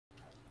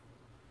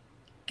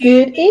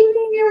Good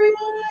evening,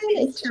 everyone.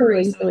 It's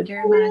Teresa with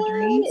Gary My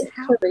Dreams.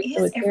 How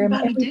is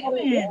everybody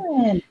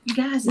doing? You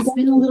guys, it's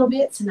been a little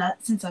bit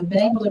since I've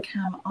been able to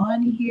come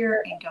on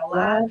here and go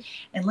live.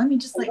 And let me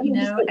just let you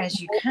know,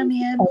 as you come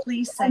in,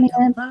 please say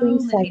hello.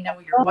 Let me know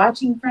where you're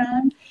watching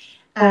from.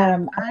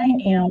 I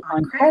am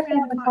on Craft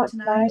Around the Clock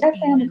tonight,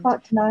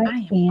 and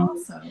I am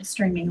also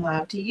streaming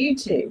live to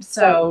YouTube.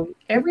 So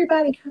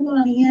everybody come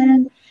on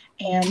in.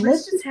 And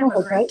let's just have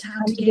a great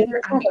time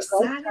together. I'm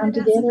excited about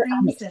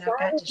some things that I've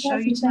got to show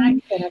you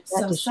tonight.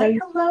 So say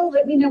hello.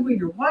 Let me know where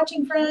you're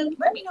watching from.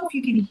 Let me know if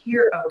you can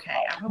hear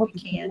okay. I hope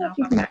you can. I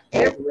hope I've got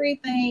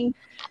everything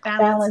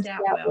balanced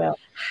out well.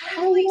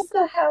 Hi,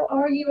 Lisa. How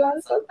are you?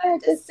 I'm so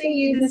glad to see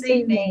you this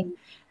evening.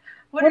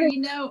 What are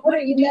you doing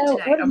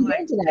today? I'm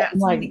like, got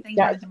so many things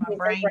running through my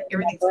brain.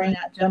 Everything's coming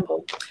out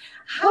jumbled.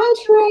 Hi,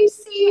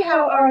 Tracy.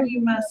 How are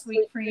you, my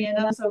sweet friend?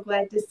 I'm so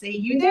glad to see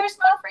you. There's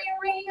my friend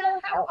Rena.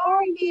 How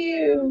are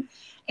you?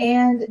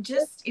 And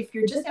just if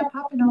you're just now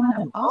popping on,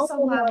 I'm also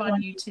live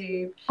on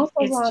YouTube.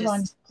 It's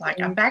just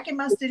like I'm back in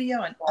my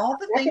studio and all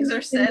the things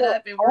are set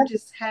up and we're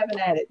just having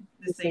at it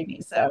this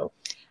evening. So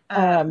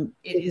it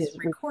is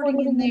recording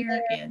in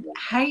there. And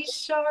hey,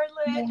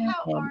 Charlotte,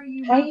 how are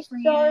you, my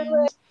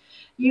friend?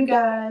 You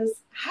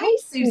guys, hey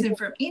Susan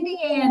from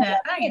Indiana.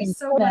 I am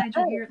so glad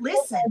you're here.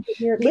 Listen,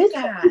 you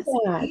guys,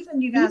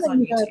 even you guys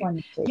on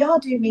YouTube, y'all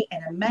do me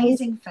an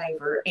amazing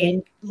favor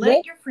and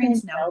let your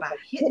friends know by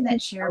hitting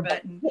that share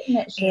button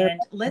and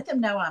let them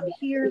know I'm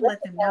here.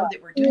 Let them know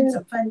that we're doing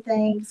some fun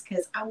things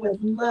because I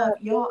would love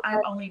y'all.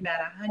 I'm only about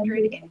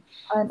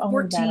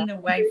 114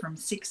 away from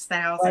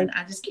 6,000.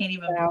 I just can't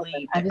even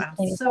believe that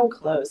I'm so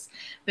close,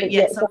 but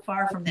yet so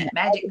far from that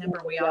magic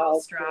number we all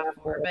strive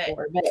for. But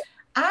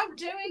I'm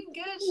doing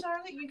good,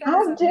 Charlotte. You guys,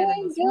 I've had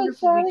a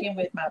wonderful weekend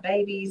with my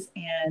babies,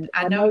 and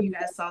I know you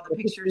guys saw the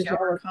pictures. Y'all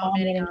were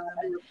commenting on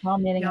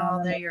them, and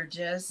y'all, they are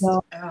just,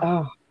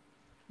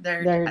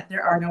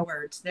 there are no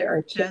words. There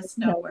are just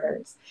no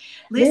words.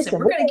 Listen,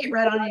 we're going to get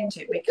right on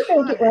into it because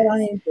what we're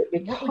doing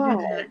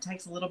tonight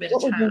takes a little bit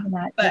of time,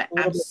 but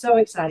I'm so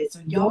excited. So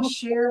y'all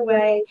share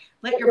away,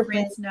 let your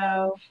friends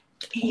know.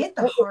 Hit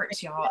the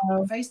hearts, y'all.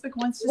 Facebook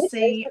wants to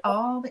see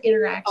all the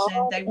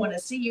interaction. They want to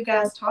see you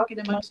guys talking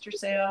amongst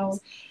yourselves.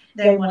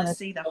 They want to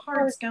see the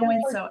hearts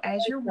going. So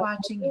as you're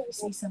watching, if you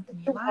see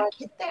something you like,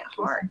 hit that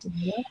heart.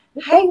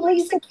 Hey,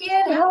 Lisa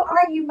Kid, how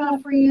are you,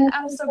 my friend?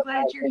 I'm so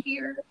glad you're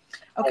here.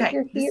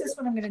 Okay, this is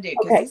what I'm going to do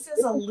because this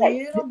is a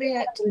little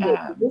bit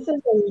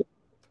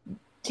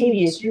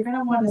tedious. You're going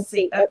to want to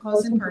see up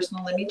close and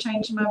personal. Let me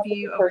change my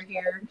view over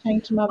here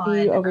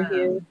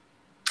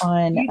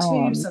on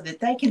YouTube so that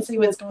they can see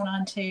what's going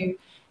on too.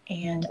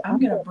 And I'm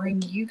going to bring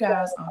you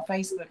guys on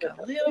Facebook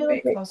a little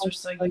bit closer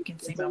so you can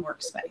see my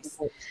workspace.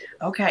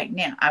 Okay,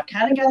 now I've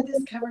kind of got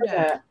this covered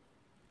up.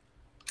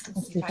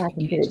 Let's see if I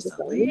can get it just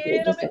a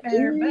little bit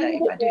better. But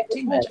if I do it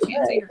too much, I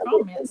can't see your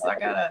comments. So I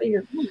got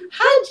to.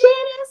 Hi,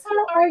 Janice.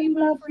 How are you,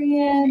 my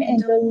friend? And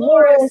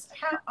Dolores,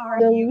 how are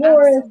you?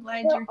 I'm so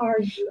glad you're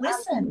here.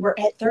 Listen, we're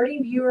at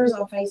 30 viewers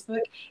on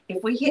Facebook.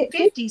 If we hit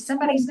 50,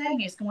 somebody's name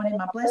is going in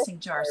my blessing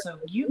jar. So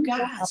you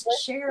guys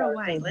share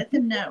away. Let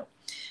them know.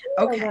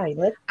 Okay,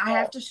 I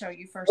have to show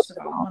you first of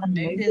all. I want to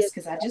move this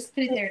because I just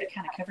put it there to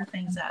kind of cover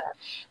things up.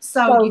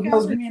 So you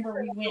guys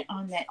remember we went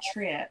on that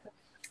trip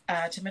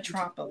to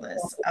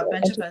Metropolis, a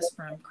bunch of us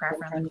from Craft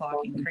Around the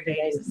Clock and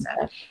Creatives and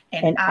stuff.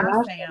 And I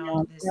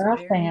found this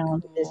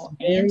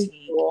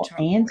very cool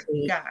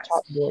antique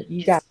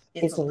chalkboard. Guys,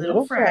 it's a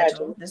little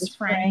fragile. This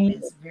frame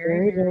is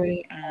very,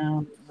 very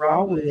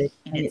raw wood,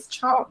 and it's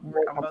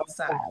chalkboard on both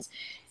sides.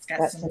 It's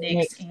got some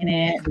nicks in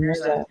it, and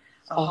there's a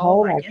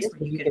hole, I guess,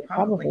 where you could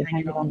probably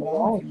hang it on the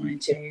wall if you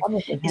wanted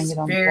to. It's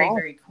very,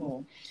 very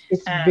cool.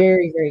 It's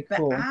very, very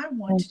cool. But I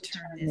want to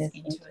turn this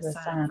into a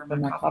sign for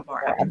my coffee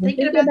bar. I've been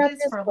thinking about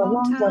this for a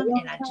long time,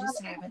 and I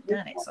just haven't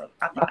done it. So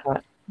I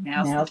thought,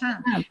 now's the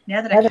time.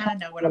 Now that I kind of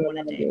know what I want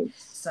to do.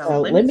 So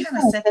let me kind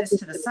of set this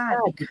to the side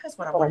because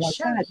what I want to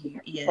show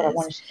you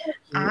is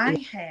I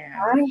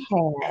have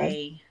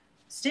a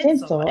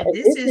stencil, and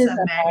this is a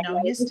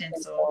magnolia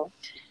stencil.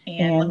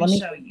 And let me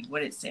show you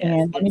what it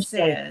says.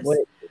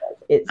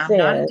 It says, I'm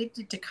not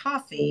addicted to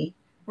coffee.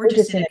 We're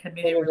just in a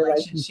committed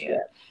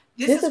relationship.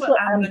 This is what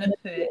I'm going to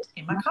put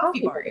in my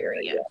coffee bar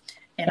area.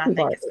 And I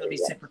think it's going to be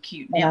super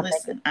cute. Now,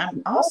 listen,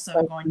 I'm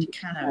also going to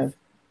kind of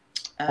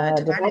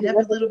divide it up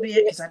a little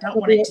bit because I don't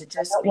want it to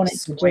just be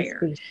square.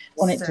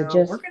 So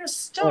we're going to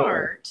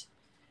start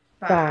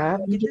by,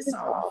 get this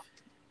off.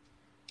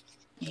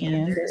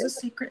 And there is a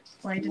secret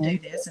way to do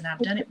this. And I've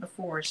done it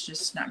before. It's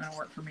just not going to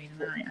work for me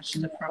tonight. I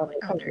should have probably,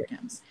 oh, there it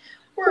comes.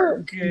 We're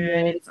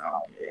good. It's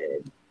all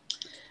good.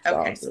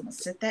 Okay, so I'm going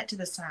to set that to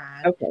the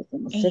side. Okay, so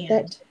I'm going to set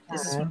that to the side.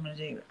 This is what I'm going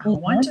to do. I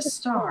want to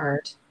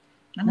start,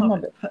 I'm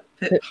going to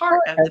put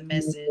part of the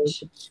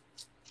message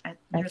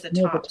near the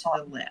top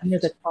to the left. Near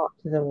the top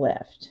to the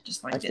left.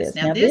 Just like this.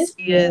 Now, this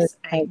is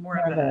a more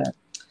of a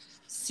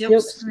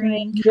silk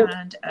screen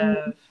kind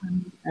of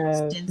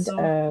stencil.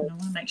 And I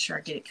want to make sure I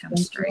get it kind of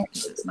straight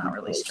because it's not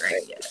really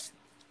straight yet.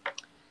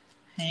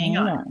 Hang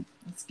on.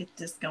 Let's get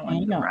this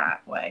going the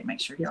right way.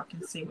 Make sure y'all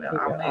can see well.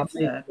 I'll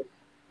move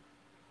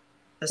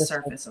the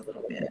surface a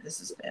little bit.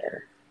 This is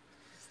better.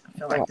 I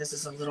feel like this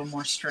is a little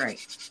more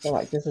straight.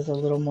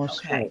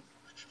 Okay.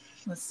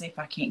 Let's see if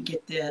I can't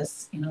get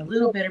this in a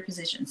little better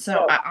position.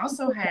 So I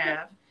also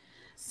have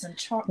some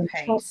chalk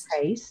paste.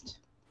 Let's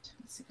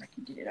see if I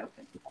can get it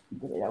open.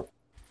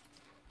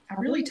 I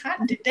really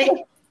tightened it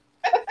down.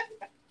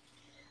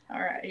 All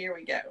right, here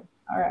we go.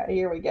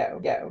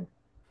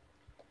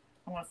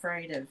 I'm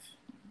afraid of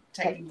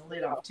taking the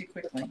lid off too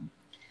quickly.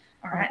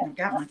 All right, and I've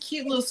got my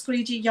cute little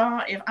squeegee,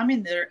 y'all. If I'm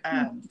in the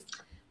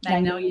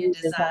Magnolia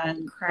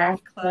Design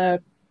Craft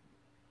Club,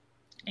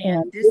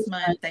 and this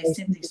month they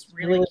sent these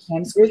really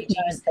cute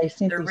squeegees.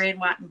 They're red,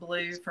 white, and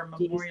blue for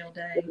Memorial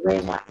Day.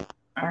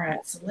 All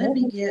right, so let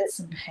me get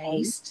some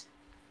paste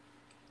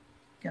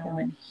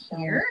going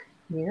here.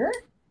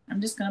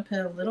 I'm just going to put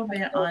a little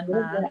bit on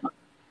my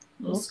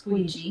little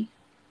squeegee.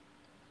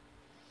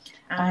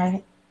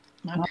 My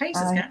paste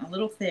has gotten a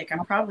little thick. I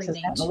probably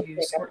need to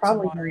squirt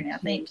some water in it. I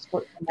think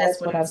that's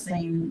what I've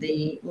seen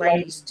the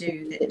ladies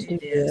do that do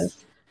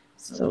this.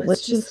 So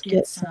let's just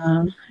get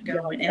some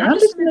going. And I'm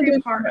just going to do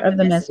part of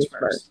the message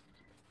first.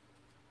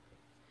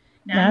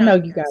 Now, I know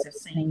you guys have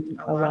seen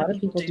a lot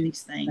of people do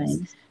these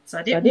things. So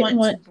I didn't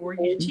want to bore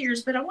you to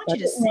tears, but I want you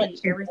to see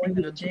everything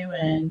that I'm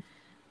doing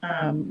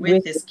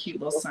with this cute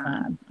little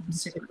sign. I'm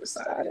super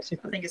excited. I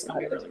think it's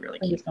going to be really, really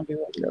cute.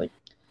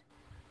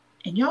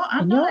 And y'all,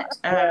 I'm not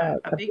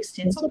a big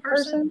stencil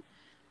person,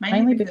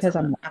 mainly because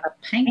I'm a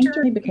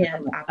painter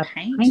and I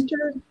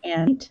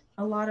paint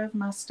a lot of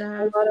my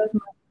stuff.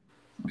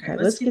 Okay,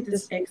 let's get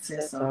this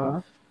excess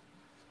off.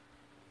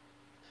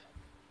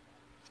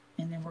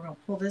 And then we're going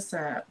to pull this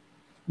up.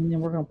 And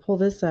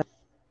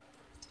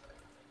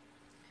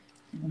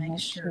make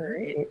sure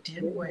it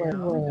did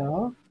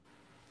well.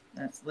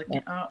 That's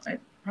looking, oh,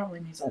 it probably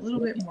needs a little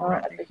bit more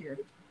right here.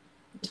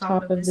 The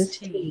top of this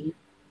T.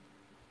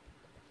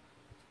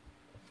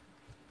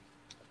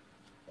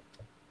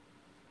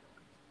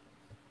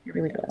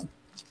 Here we go.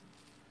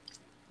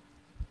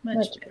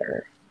 Much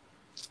better.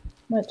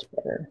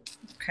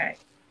 Okay.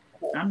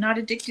 I'm not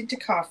addicted to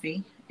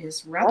coffee.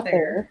 Is right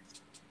there.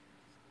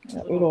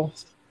 Got little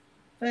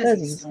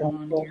fuzzies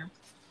going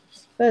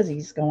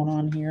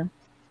on here.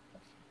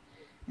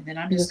 And then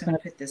I'm just going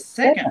to put the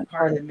second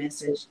part of the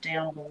message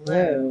down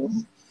below.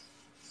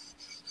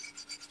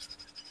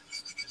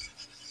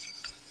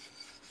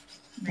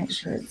 Make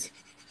sure it's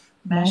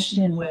mashed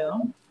in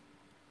well.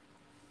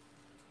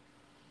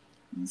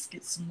 Let's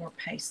get some more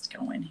paste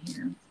going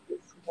here.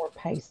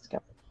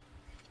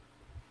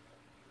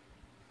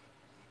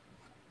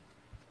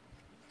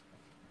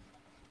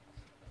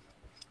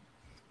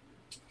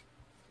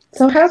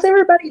 So how's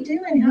everybody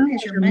doing? How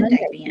has your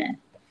Monday been?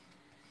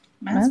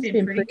 Mine's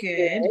been pretty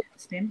good.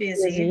 It's been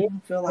busy. I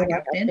feel like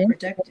I've been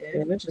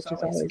productive, which is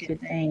always a good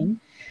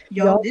thing.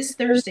 Y'all, this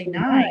Thursday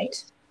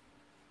night,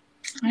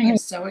 I am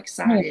so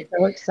excited.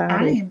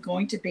 I am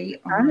going to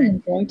be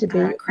on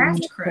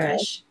Craft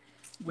Crush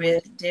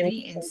with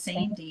Debbie and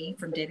Sandy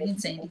from Debbie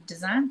and Sandy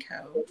Design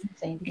Co.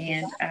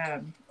 And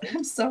I'm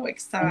so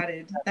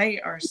excited. They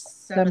are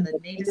some of the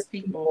neatest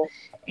people.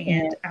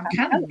 And I'm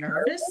kind of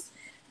nervous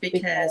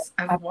because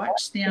I've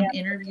watched them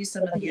interview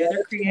some of the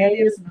other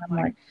creatives. And I'm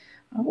like,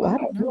 oh, I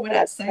don't know what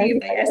I'd say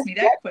if they asked me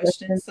that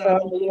question. So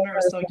I'm a little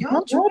nervous. So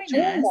y'all join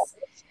us.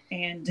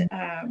 And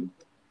I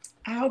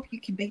hope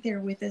you can be there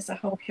with us. I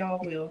hope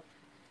y'all will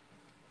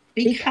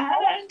be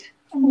kind.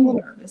 I'm a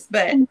little nervous,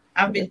 but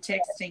I've been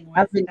texting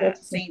with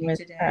Sandy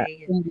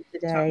today and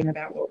talking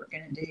about what we're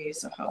going to do.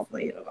 So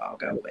hopefully it'll all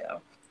go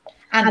well.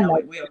 I know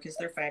it will because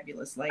they're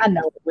fabulous ladies.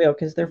 You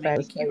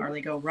can't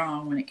hardly go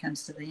wrong when it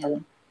comes to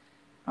them.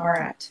 All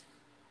right.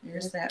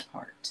 There's that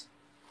part.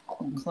 I'm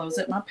going to close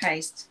up my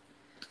paste.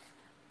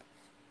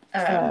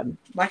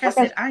 Like I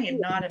said, I am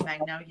not a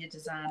Magnolia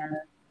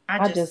designer.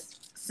 I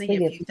just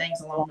see a few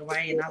things along the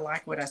way and I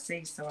like what I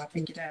see, so I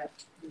pick it up.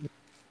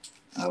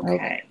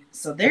 Okay,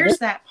 so there's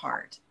that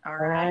part. All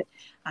right.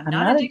 I'm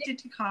not addicted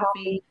to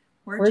coffee.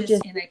 We're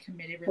just in a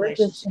committed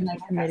relationship. Here,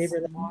 I'm just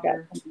going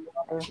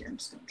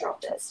to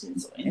drop that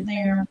stencil in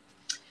there.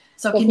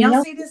 So can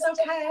y'all see this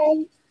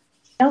okay?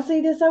 What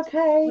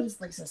does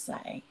Lisa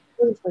say?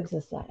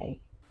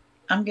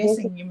 I'm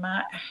guessing you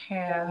might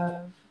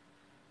have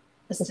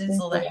a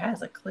stencil that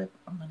has a clip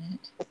on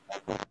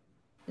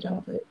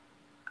it.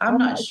 I'm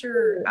not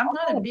sure. I'm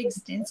not a big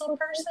stencil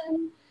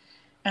person.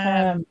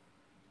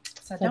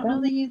 So I don't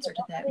know the answer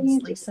to that,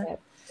 Miss Lisa.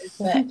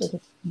 But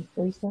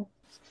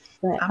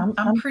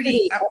I'm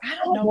pretty, I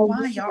don't know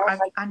why, y'all.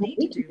 I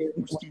need to do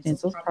more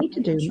stencils.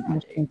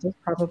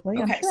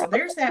 Probably. Okay, so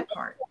there's that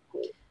part.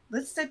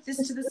 Let's set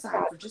this to the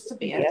side for just a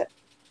bit.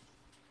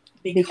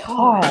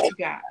 Because, you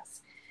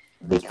guys,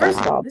 first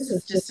of all, this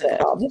is just an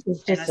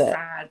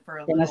aside for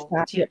a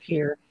little tip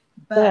here.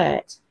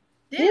 But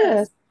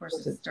this, of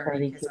course, is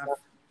dirty because I've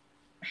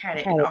had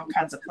it in all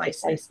kinds of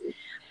places.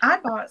 I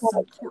bought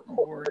some cork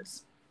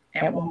boards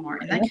at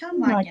Walmart, and they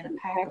come like in a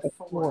pack of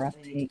 4, I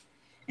think.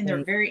 And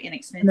they're very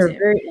inexpensive.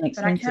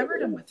 But I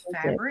covered them with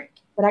fabric.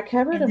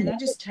 And then I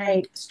just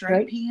take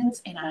straight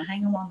pins and I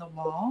hang them on the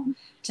wall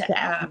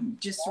to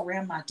just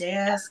around my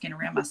desk and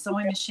around my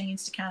sewing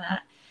machines to kind of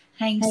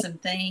hang some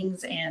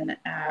things and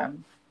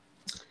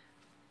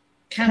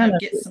kind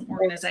of get some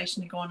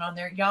organization going on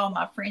there. Y'all,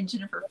 my friend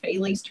Jennifer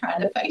Feely's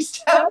trying to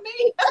FaceTime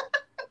me.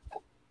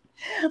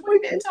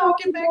 We've been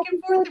talking back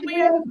and forth and we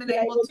haven't been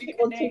able to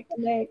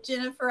connect.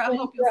 Jennifer, I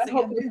hope you'll see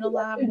I'm doing a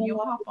live and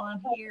you'll hop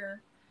on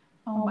here.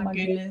 Oh my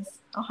goodness.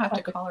 I'll have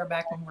to call her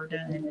back when we're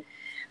done.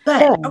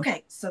 But,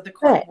 okay, so the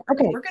cork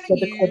board. We're going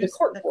to use the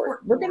cork board.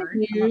 I'm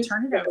going to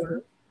turn it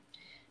over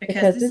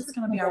because this is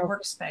going to be our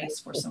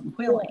workspace for some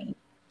quilling.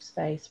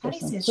 Patty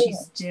says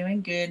she's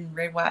doing good in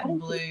red, white, and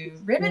blue.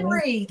 Ribbon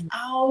wreath.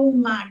 Oh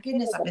my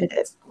goodness, I bet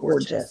that's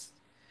gorgeous.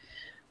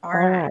 All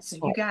right, so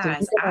you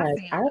guys, I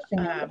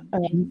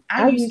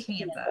use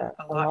Canva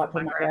a lot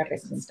for my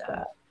graphics and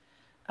stuff.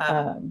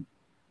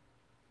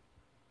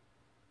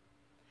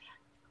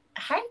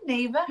 Hey,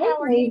 Neva, how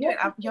are you doing?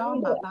 Y'all,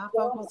 my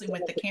bifocals, and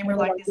with the camera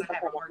like this, I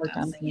have a hard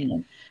time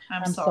seeing.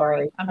 I'm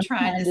sorry. I'm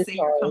trying to see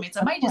your comments.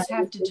 I might just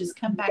have to just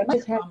come back to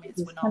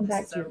comments when all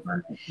this is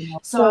over.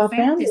 So I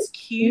found this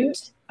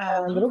cute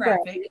little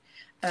graphic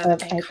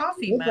of a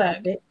coffee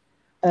mug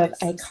with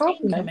some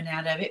steam coming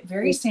out of it.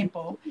 Very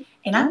simple.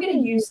 And I'm going to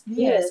use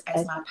this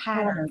as my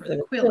pattern for the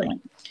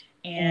quilling.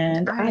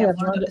 And I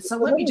have learned it. So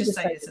let me just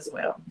say this as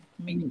well.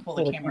 Let me pull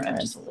the camera up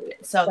just a little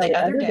bit. So the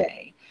other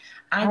day,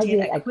 I did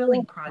a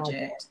quilling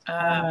project.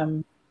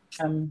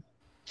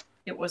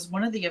 It was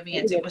one of the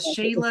events. It was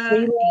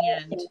Sheila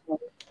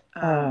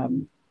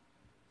and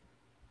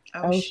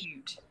oh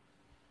shoot,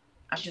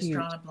 I've just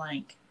drawn a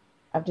blank.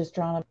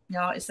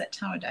 Y'all, it's that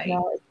time of day.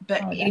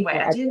 But anyway,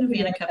 I did an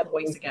event a couple of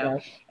weeks ago,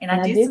 and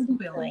I did some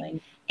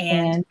quilling,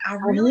 and I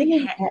really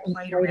hadn't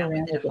played around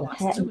with it a whole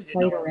lot, so we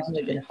didn't know what I was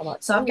doing.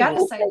 So I've got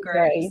to say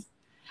grace.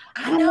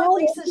 I know,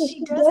 Lisa,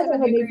 she does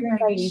have a good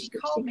grandbaby. She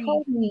called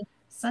me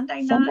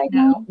Sunday night,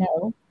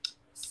 no,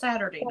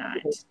 Saturday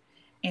night.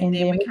 And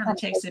then we kind of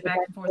texted back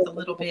and forth a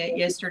little bit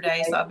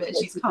yesterday, so I bet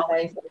she's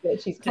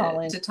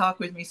calling to talk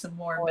with me some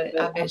more, but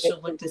I bet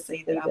she'll look to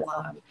see that I'm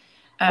live.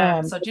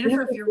 So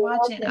Jennifer, if you're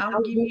watching,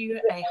 I'll give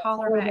you a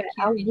holler back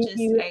here in just a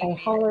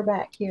minute.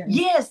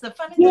 Yes, the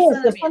fun and the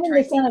sun of it,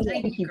 Tracy.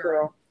 Thank you,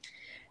 girl.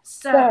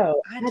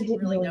 So I didn't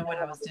really know what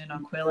I was doing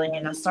on quilling,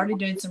 and I started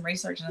doing some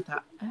research, and I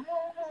thought,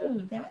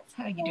 oh, that's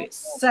how you do it.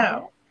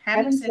 So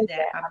having said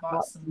that, I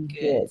bought some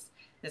goods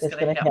that's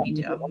going to help me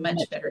do a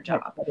much better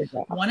job.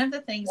 One of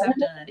the things I've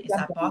done is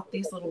I bought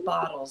these little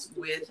bottles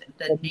with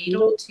the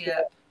needle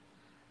tip,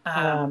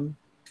 I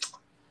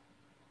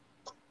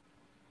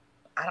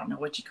don't know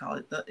what you call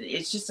it.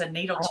 It's just a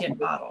needle tip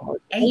bottle.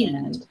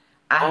 And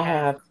I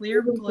have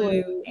clear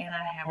glue and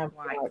I have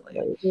white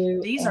glue.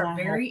 These are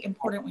very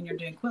important when you're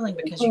doing quilling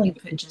because you can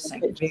put just a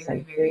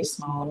very, very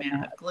small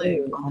amount of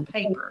glue on the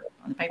paper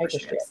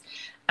strips.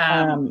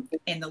 And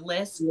the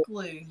less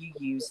glue you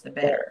use, the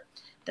better.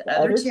 The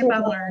other tip I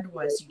learned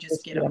was you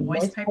just get a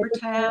moist paper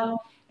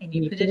towel and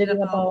you put it in a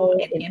bowl,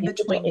 and in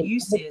between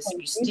uses,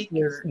 you stick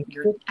your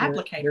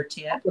applicator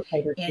tip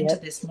into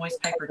this moist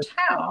paper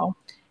towel,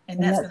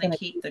 and that's going to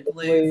keep the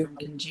glue from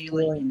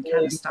congealing and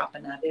kind of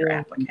stopping up your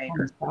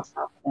applicator.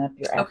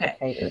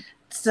 Okay,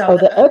 so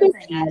the other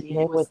thing I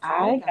did was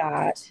I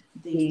got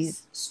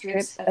these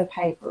strips of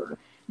paper.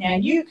 Now,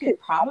 you could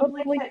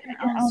probably cut your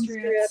own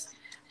strips.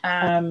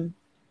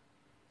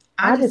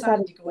 I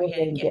decided to go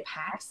ahead and get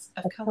packs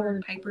of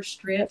colored paper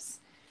strips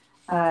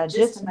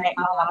just to make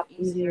my life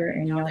easier.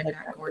 And y'all, they've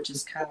got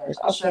gorgeous colors.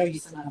 I'll show you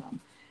some of them.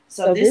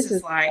 So this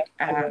is like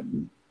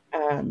came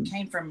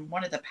from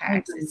one of the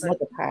packs. It's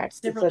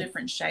several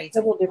different shades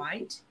of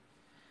white,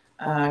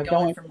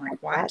 going from like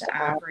white to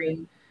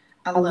ivory.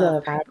 I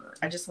love paper.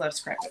 I just love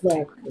scrapbook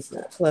paper and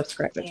stuff.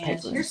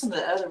 And here's some of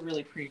the other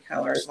really pretty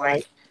colors,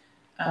 like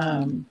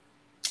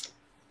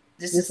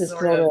this is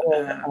sort of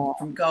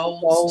from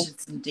golds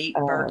to some deep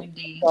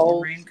burgundy and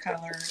maroon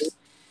colors.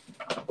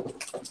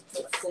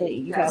 Let's see.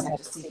 You guys have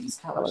to see these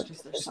colors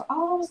because they're so.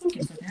 Oh, I was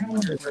looking for that. I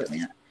wondered where it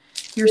went.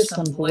 Here's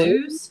some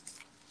blues.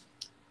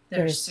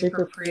 They're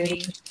super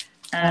pretty.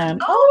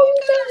 Oh,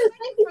 you guys,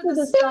 thank you for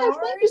the stars.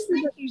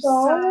 Thank you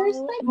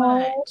so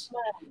much.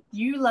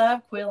 You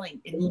love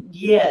quilling. And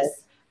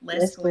yes,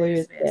 less glue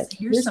is best.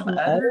 Here's some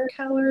other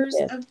colors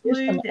of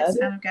blue that's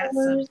kind of got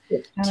some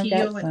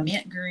teal and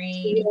mint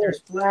green. There's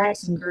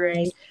blacks and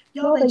grays.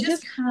 Y'all, they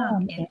just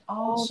come in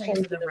all shades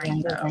of the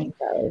rainbow.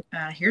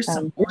 Here's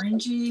some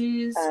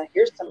oranges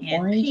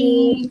and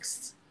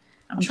pinks.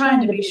 I'm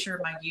trying to be sure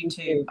my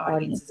YouTube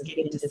audience is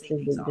getting to see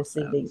these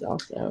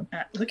also.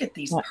 Look at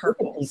these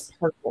purples.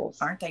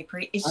 Aren't they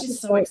pretty? It's just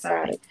so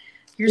exciting.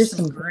 Here's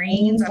some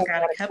greens. I've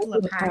got a couple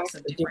of packs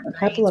of different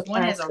greens.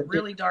 One has a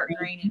really dark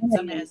green, and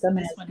this one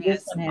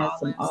has some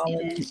olives in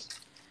it.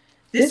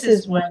 This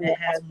is one that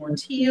has more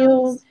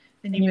teals.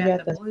 Then you've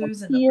got the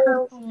blues and the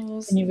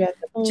purples. It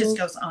just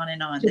goes on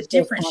and on. The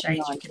different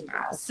shades you can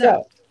buy.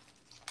 So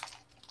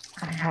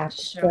I have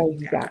to show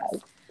you guys.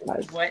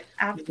 what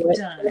I've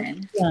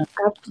done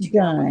to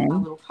go with my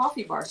little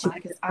coffee bar sign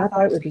because I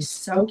thought it would be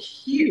so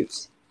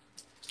cute.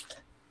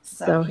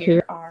 So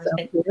here are,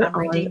 I'm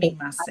redeeming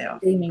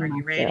myself. Are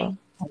you ready?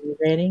 Are you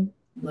ready?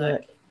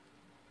 Look,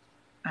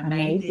 I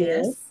made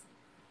this.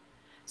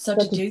 So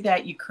to do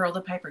that, you curl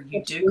the paper.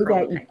 You do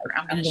curl the paper.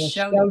 I'm going to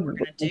show you. We're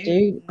going to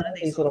do one of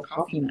these little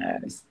coffee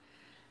mugs.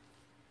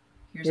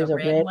 Here's a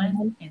red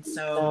one. And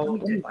so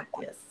let me do it like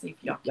this. See if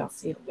y'all can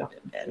see a little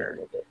bit better.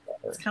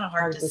 It's kind of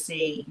hard to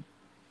see.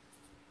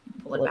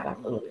 Pull it back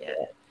a little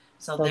bit.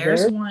 So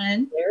there's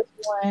one.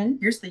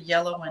 Here's the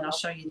yellow one. I'll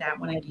show you that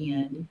one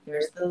again.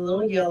 There's the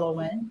little yellow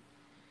one.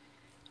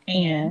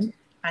 And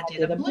I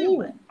did a blue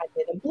one.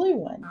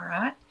 All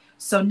right.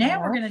 So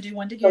now we're going to do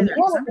one together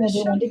because I'm going to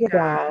show you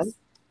guys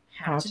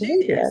how to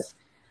do this.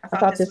 I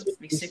thought this would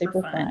be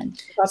super fun.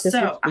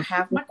 So I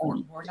have my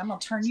corkboard. I'm going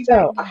to turn you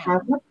back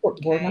down.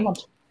 Okay? And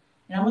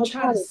I'm going to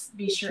try to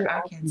be sure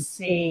I can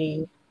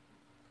see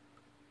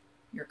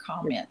your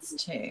comments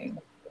too.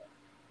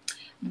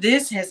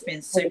 This has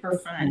been super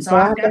fun. So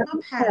I've got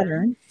my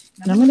pattern.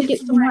 And I'm going to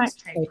get some wax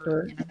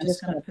paper. And I'm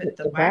just going to put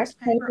the wax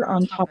paper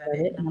on top of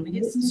it. And I'm going to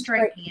get some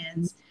straight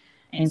pins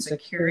and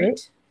secure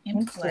it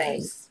in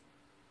place.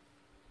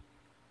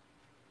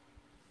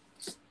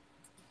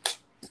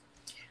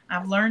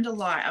 I've learned a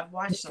lot. I've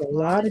watched a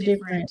lot of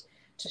different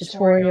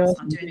tutorials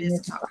on doing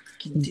this. I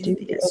can do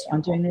this.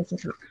 I'm doing this. I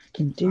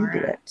can do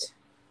this.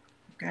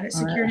 I've got it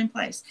secured in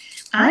place.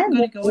 I'm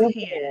going to go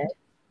ahead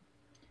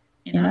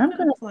and I'm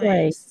going to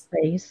place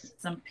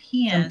some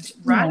pins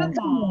right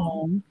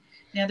along.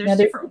 Now, there's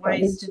different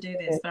ways to do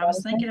this, but I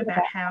was thinking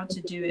about how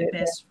to do it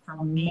best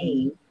for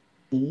me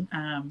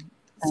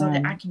so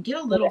that I can get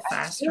a little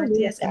faster at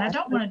this. And I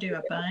don't want to do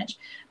a bunch,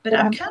 but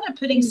I'm kind of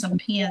putting some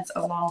pins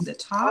along the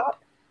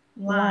top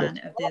line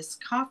of this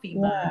coffee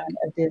mug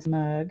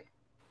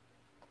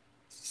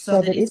so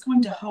that it's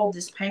going to hold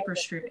this paper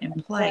strip in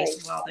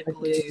place while the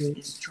glue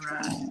is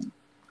drying.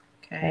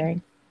 Okay.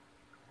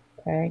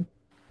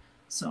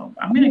 So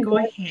I'm going to go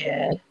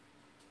ahead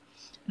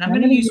and I'm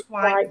going to use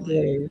white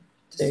glue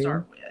to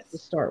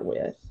start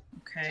with.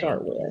 Okay.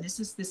 And this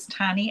is this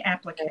tiny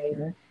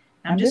applicator.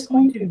 I'm just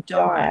going to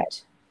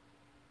dot.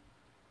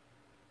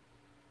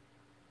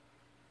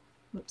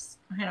 Whoops,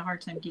 I had a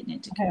hard time getting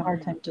it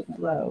to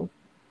flow.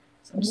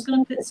 So I'm just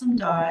going to put some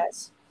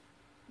dots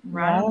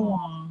right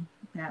along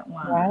that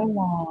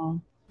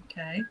line.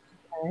 Okay.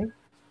 And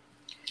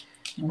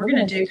we're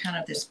going to do kind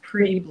of this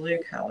pretty blue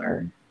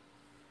color.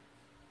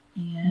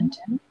 And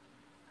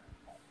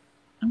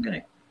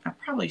I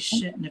probably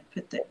shouldn't have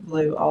put that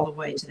glue all the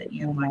way to the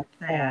end like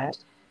that.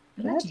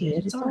 But I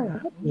did. It's all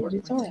right. We'll work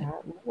with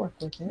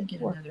it. Let me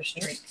get another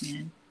straight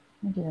pin.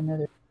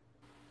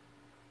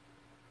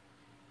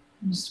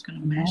 I'm just going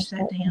to mash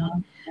that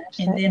down.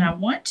 And then I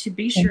want to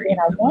be sure and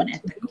put one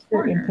at the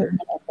corner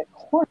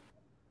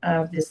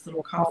of this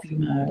little coffee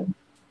mug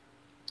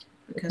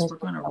because we're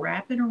going to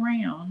wrap it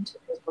around.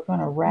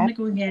 I'm going to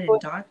go ahead and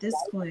dot this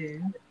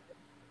glue.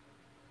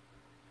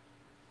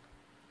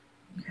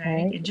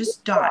 Okay, and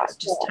just dots,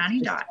 just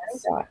tiny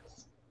dots.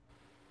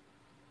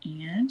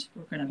 And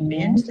we're going to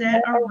bend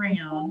that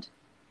around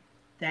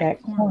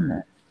that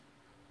corner.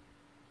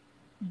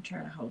 And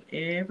try to hold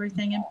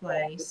everything in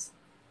place.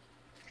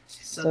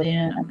 So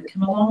then I'm going to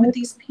come along with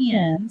these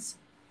pins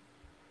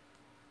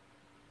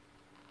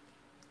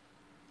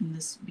in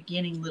this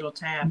beginning little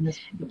tab.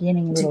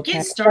 To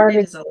get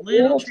started is a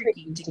little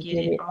tricky to get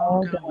it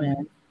all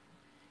going.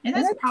 And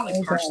that's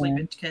probably partially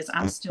because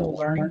I'm still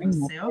learning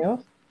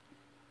myself.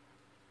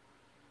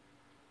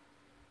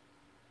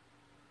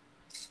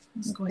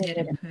 Let's go ahead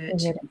and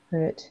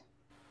put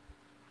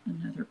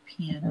another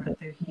pin right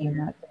through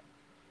here.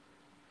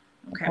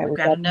 Okay, we've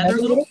got another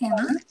little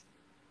corner.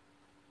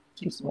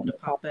 Keeps wanting to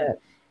pop up.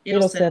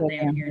 It'll settle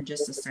down here in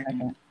just a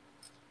second.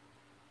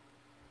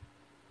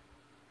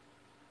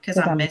 Because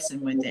I'm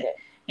messing with it.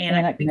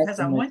 And because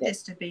I want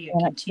this to be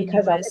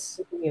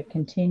a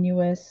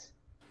continuous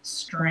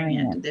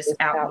strand, this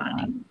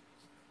outlining.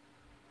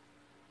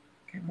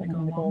 Okay, I'm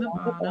going to go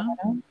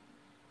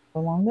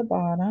along the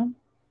bottom.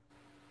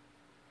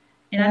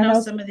 And I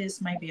know some of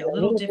this may be a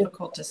little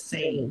difficult to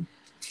see.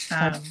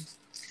 I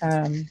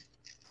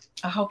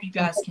hope you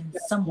guys can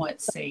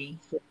somewhat see.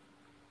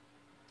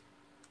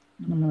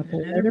 I'm going to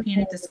put another pin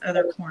at this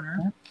other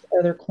corner.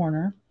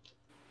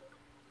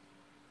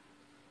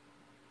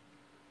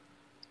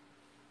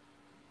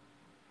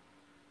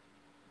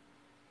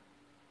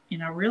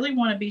 And I really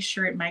want to be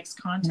sure it makes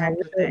contact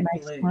with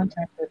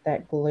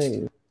that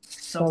glue.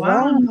 So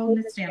while I'm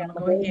holding this down, I'm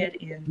going to go ahead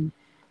and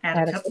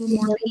add a couple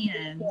more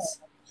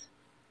pins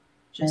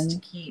just to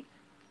keep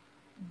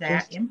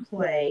that in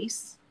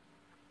place.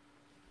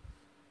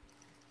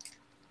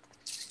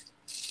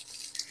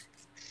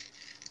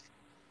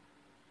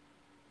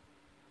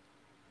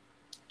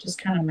 Just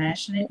kind of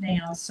mashing it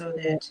down so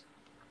that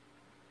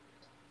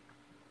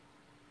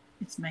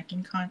it's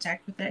making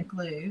contact with that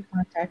glue.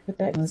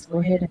 Let's go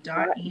ahead and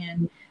dot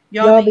in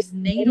Y'all, these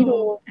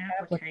needle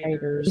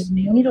applicators,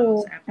 needle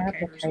nose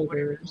applicators, or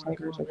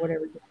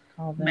whatever you want to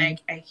call them, make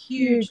a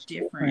huge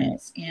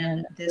difference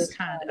in this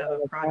kind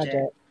of a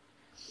project.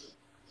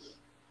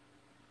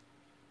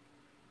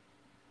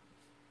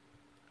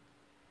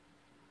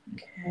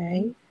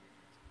 Okay.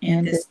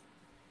 And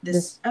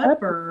this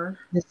upper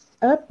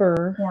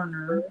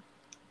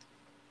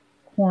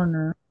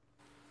corner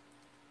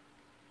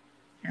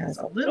has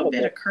a little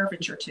bit of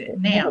curvature to it.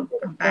 Now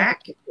I'm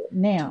back to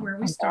where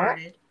we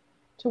started.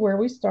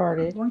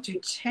 I'm going to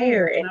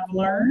tear, and I've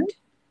learned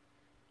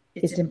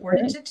it's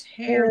important to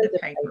tear the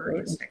paper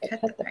instead of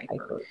cut the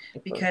paper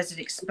because it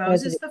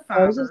exposes the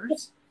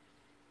fibers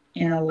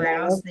and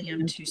allows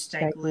them to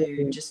stay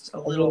glued just a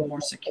little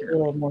more securely.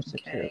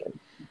 Okay.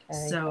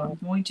 So I'm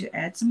going to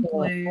add some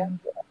glue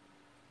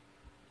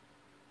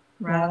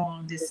right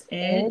along this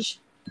edge.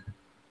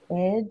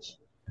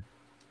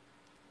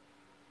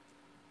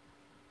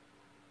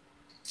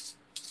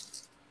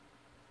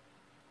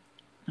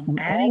 I'm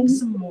adding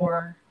some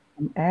more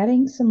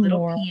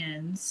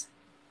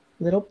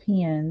little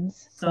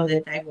pins so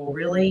that they will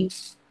really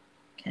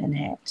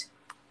connect.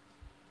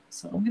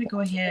 So I'm going to go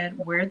ahead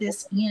where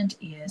this end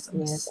is. I'm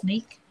going to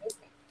sneak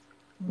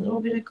a little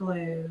bit of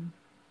glue.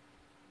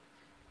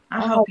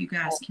 I hope you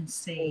guys can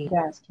see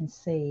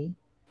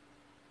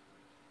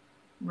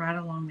right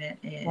along that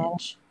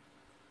edge.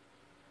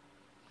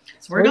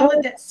 So we're going to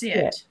let that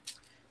sit.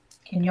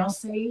 Can y'all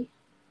see?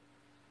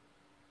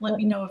 Let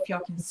me know if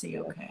y'all can see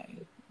okay.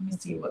 Let me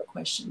see what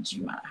questions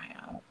you might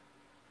have.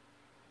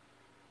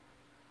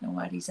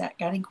 Nobody's got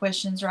any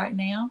questions right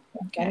now?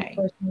 Okay.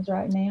 A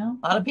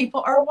lot of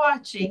people are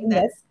watching.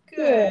 That's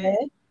good.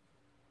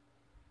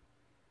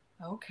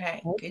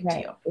 Okay, good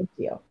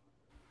deal.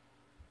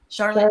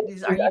 Charlotte,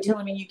 are you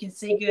telling me you can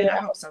see good? I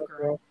hope so,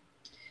 girl.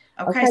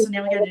 Okay, so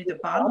now we got to do the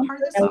bottom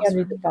part of the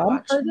saucer.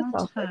 Watching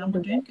my time.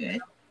 We're doing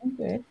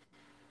good.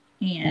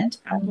 And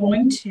I'm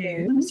going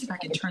to, let me see if I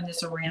can turn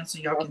this around so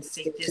y'all can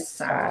see this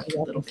side a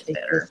little bit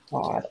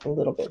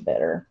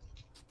better.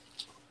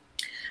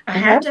 I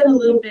have done a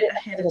little bit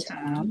ahead of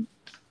time.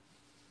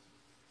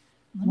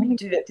 Let me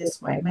do it this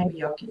way. Maybe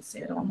y'all can see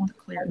it. I don't want the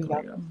clear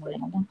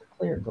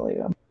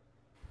glue.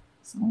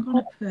 So I'm going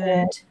to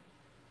put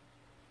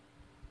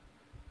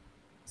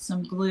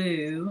some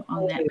glue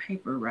on that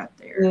paper right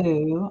there.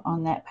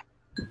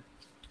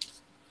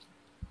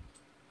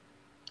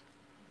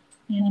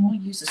 And I'm going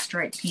to use a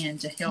straight pen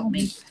to help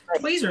me.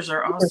 Tweezers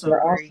are also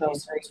very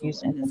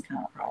useful in this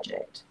kind of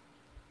project.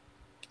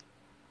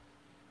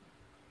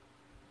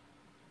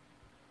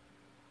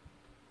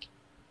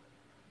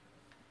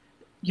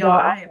 Y'all,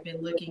 I have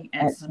been looking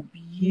at some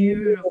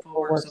beautiful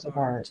works of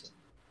art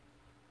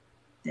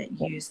that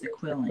use the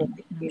quilling.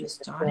 And I'm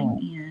just dotting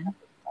in.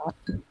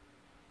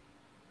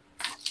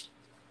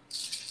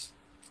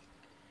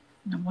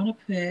 And I want to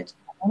put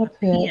a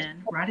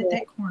pen right at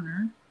that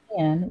corner.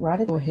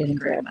 Go ahead and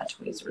grab my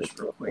tweezers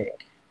real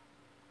quick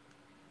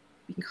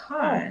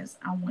because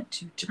I want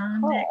to turn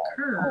that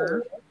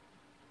curve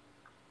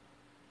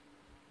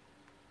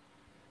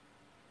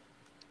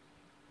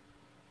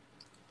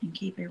and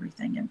keep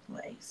everything in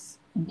place.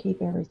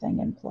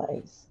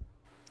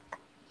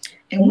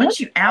 And once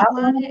you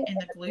outline it and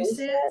the glue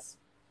sets,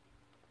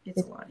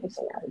 it's a lot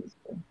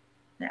easier.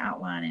 The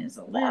outlining is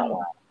a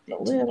little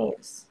bit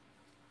tedious.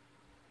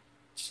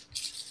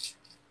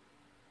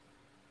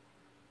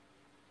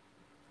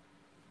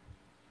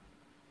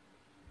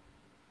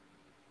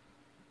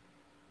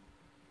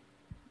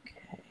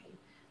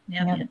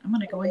 Now then, I'm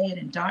going to go ahead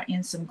and dot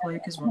in some glue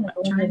because we're going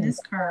to turn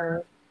this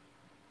curve.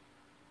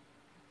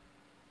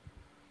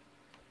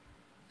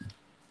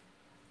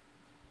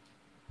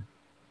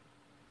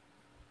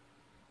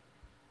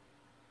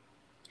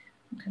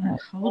 I'm going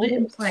to hold it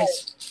in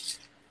place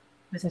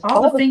with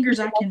all the fingers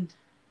I can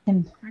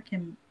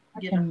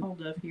get a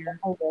hold of here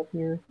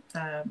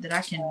that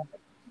I can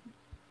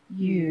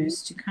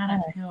use to kind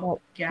of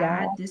help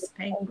guide this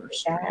paper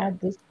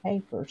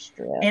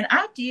strip. And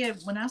I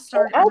did when I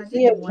started. I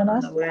did the one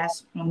on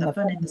the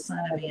Fun in the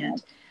Sun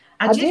event.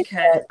 I did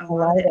cut a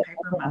lot of that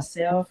paper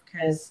myself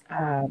because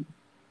I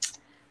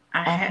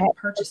hadn't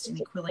purchased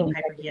any quilling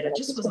paper yet. I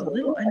just was a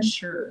little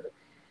unsure.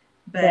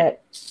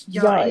 But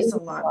y'all, it's a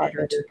lot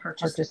better to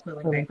purchase the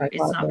quilling paper.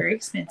 It's not very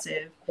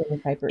expensive,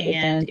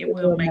 and it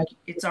will make.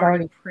 It's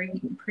already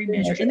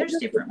pre-measured, and there's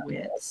different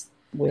widths.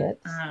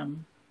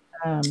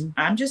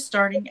 I'm just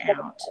starting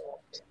out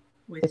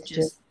with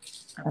just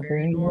a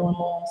very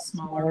normal,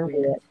 smaller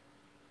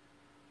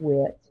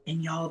width.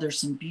 And y'all, there's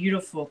some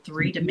beautiful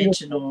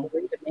three-dimensional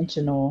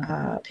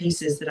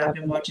pieces that I've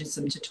been watching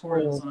some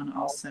tutorials on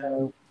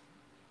also.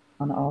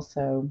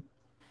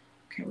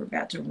 Okay, we're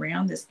about to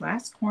round this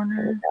last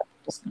corner.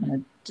 Just going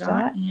to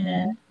dot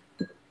in.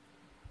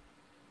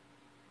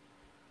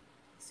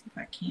 See if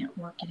I can't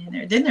work it in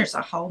there. Then there's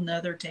a whole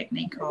nother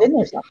technique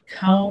called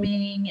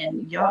combing,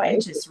 and y'all,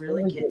 it just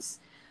really gets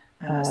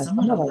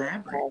somewhat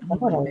elaborate. I'm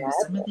going to remove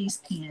some of these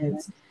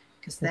pins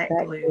because that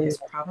glue has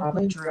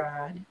probably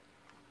dried.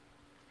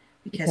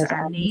 Because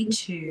I need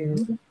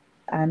to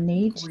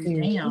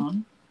glue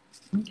down.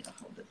 Let me get a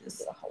hold of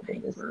this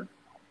paper.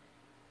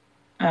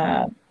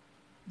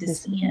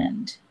 This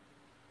end.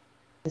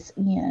 This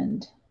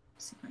end.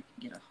 Let's see if I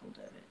can get a hold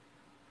of it.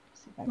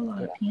 Put a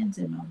lot of pins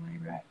in my way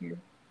right here.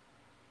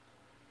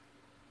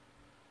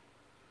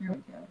 There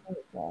we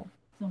go.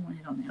 Someone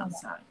hit on the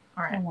outside.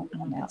 All right, I'm going to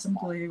put some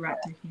glue right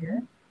through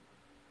here.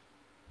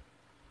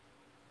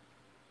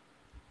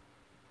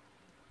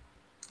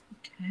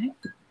 Okay. I'm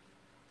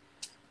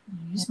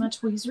going to use my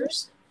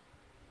tweezers.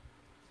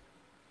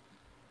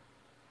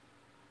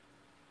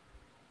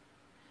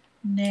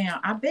 Now,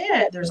 I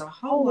bet there's a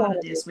whole lot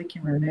of this we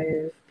can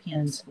remove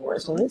pins for.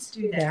 So let's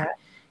do that.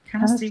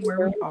 Kind of see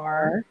where we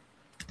are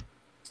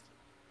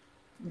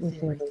with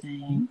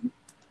everything.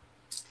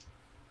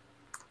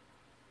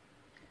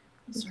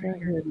 This right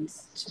here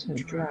needs to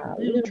dry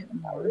a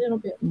little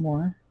bit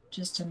more,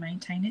 just to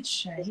maintain its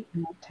shape.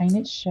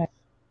 Let's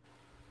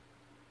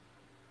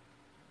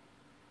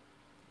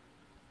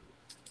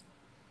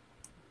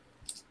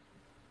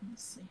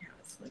see how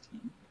it's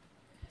looking.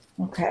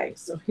 Okay,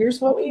 so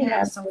here's what we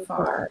have so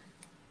far.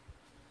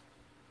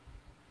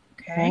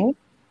 Okay.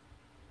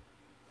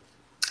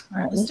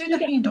 All right, let's do the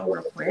handle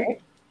real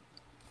quick.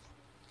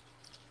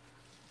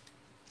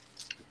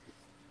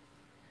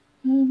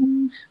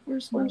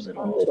 Where's my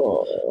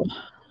little?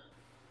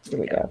 Here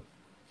we go.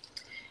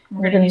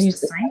 We're going to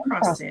use the same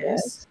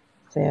process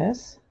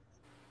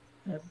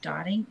of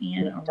dotting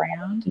in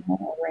around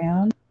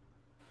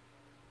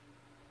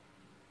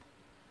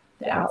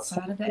the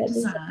outside of that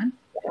design.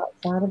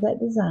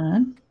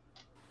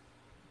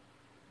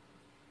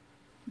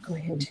 Go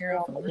ahead and tear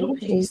off a little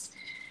piece.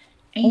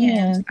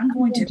 And I'm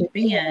going to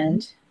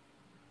bend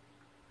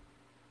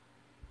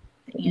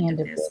the end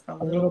of this a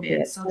little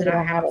bit so that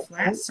I have a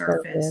flat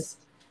surface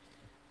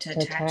to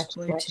attach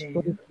glue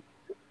to.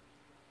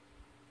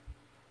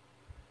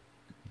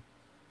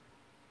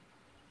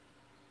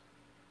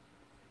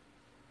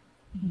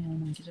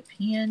 And get a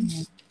pin.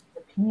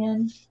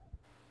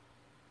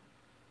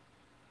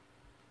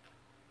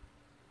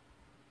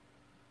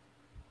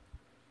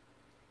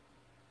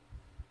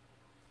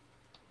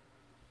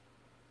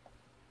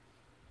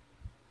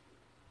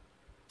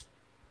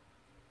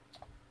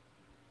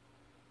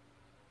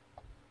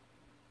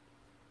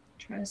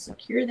 Try to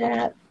secure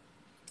that.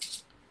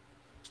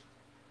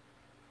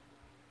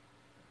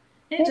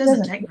 It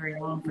doesn't take very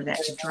long for that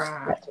to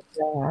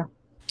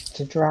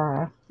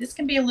dry. This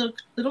can be a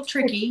little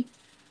tricky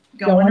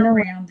going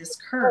around this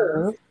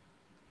curve,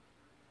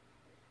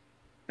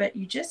 but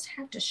you just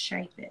have to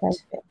shape it.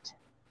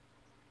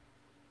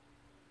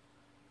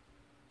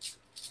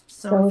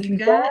 So if you've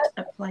got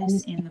a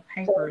place in the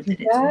paper that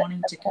it's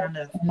wanting to kind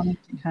of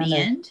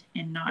bend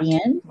and not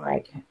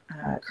like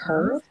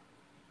curve,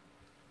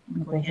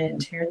 I'm going to go ahead and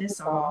tear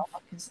this off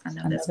because I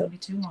know that's going to be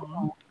too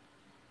long.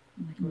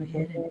 I'm going to go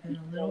ahead and put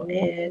a little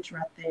edge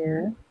right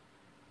there.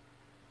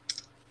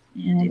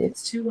 And if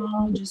it's too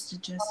long, just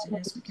adjust it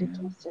as we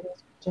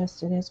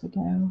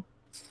go.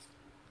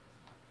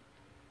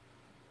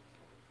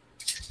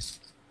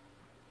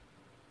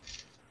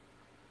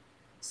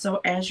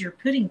 So as you're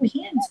putting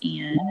pins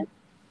in,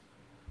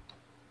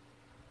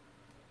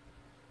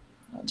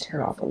 I'll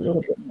tear off a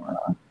little bit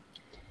more.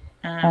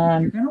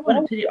 You're going to want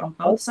to put it on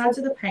both sides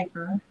of the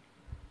paper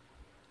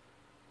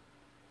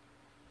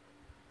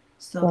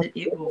so that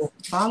it will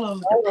follow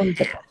the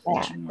path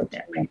that you want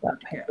that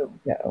paper to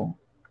go.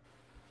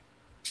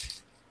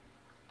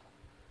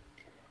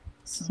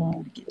 So I'm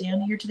going to get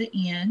down here to the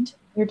end.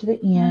 What do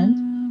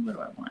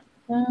I want?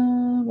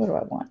 I'm going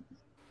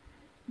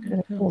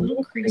to put a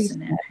little crease in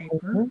that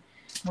paper.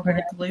 We're going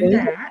to glue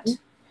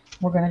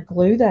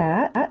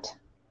that.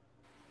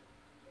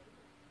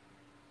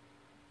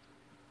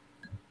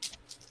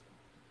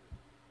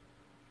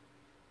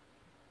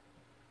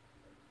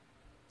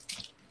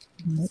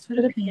 Let's put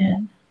a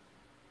pin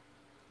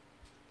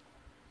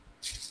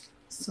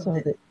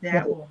so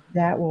that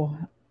will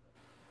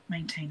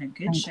maintain a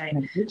good shape.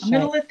 I'm going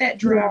to let that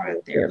dry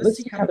right there. Let's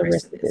see how the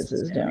rest of this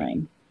is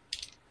doing.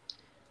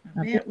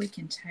 I bet we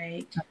can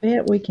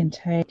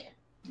take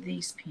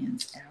these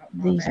pins out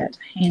while that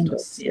handle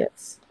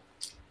sits.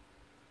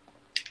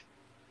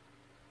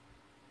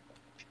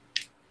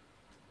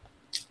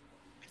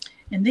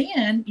 And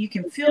then you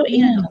can fill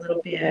in a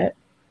little bit.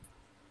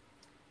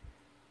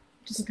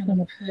 Just going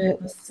to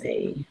put,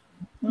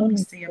 let me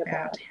see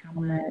about how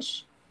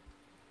much.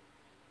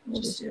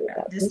 We'll just do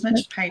about this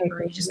much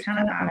paper. You just kind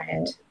of eye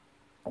it.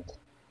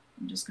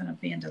 I'm just going to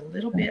bend a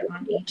little bit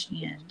on each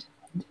end.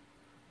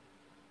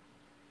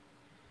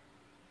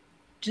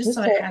 Just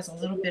so it has a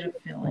little bit of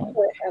filling.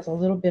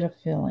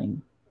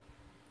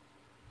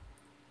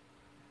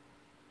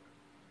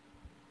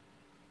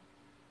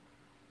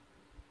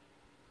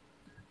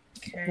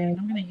 Okay, and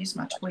I'm going to use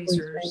my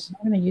tweezers.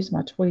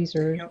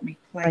 To help me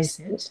place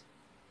it.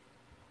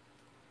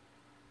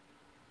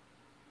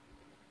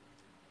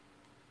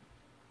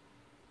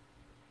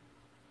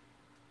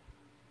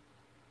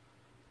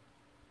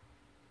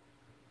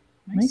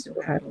 May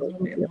still have a little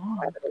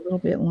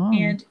bit long.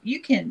 And you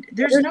can,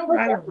 there's no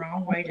right or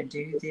wrong way to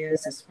do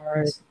this as far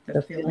as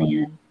the fill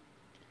in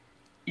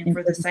And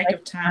for the sake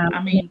of time,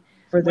 I mean,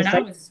 when I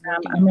was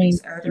working on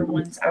these other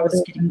ones, I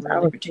was getting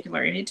really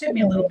particular, and it took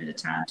me a little bit of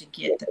time to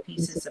get the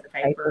pieces of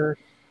paper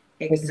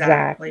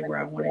exactly where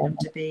I wanted them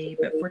to be.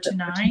 But for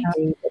tonight,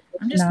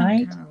 I'm just going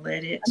to kind of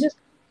let it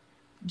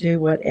do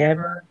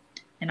whatever,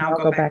 and I'll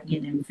go back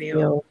in and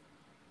fill.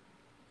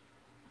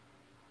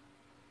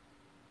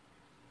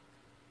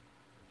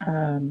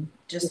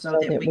 Just so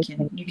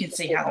that you can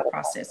see how the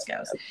process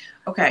goes.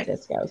 Okay,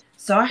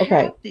 so I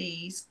have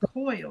these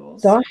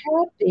coils that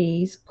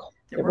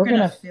we're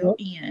going to fill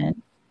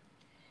in,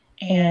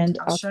 and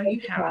I'll show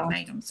you how I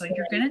made them. So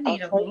you're going to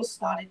need a little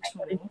slotted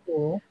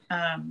tool.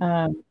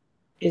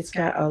 It's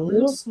got a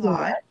little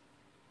slot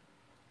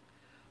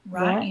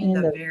right in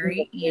the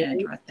very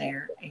end right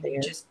there, and you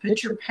just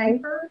put your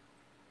paper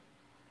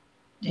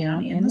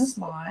down in the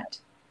slot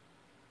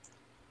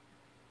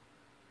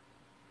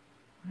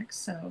like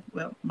so.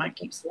 Well, mine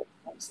keeps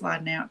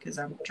sliding out because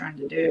I'm trying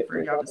to do it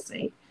for y'all to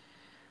see.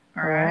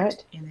 All right,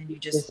 and then you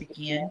just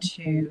begin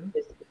to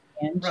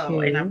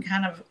roll, and I'm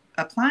kind of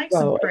applying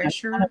some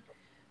pressure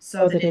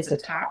so that it's a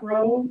tight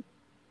roll.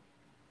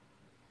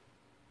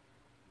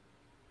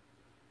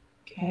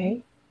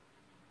 Okay,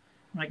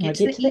 when I get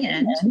to the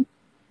end,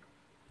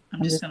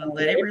 I'm just going to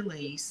let it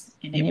release,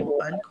 and it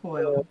will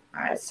uncoil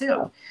by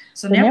itself.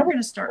 So now we're going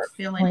to start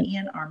filling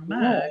in our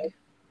mug.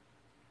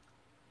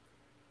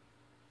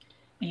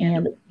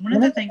 And one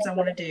of the things I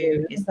want to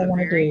do is the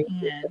very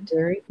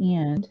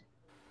end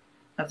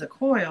of the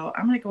coil,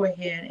 I'm going to go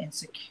ahead and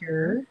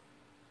secure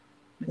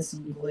with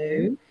some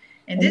glue.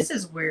 And this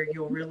is where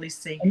you'll really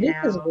see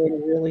how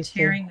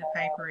tearing the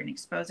paper and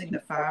exposing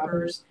the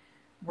fibers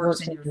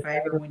works in your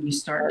favor when you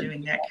start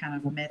doing that kind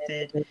of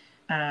method.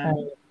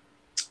 I'm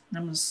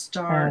going to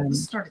start,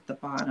 let's start at the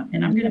bottom.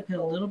 And I'm going to put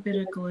a little bit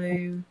of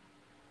glue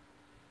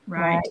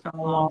right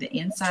along the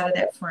inside of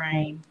that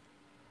frame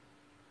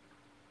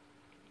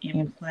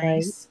and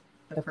place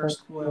the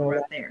first coil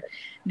right there.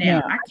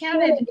 Now, I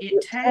counted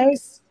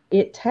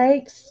it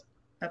takes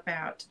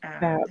about,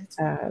 let's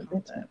I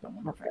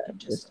wonder if I can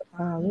just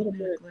apply a little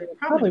bit of glue,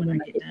 probably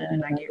when I get done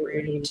and I get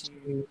ready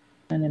to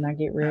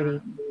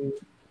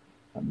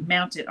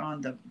mount it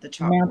on the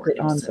chalkboard.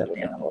 It'll settle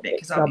down a little bit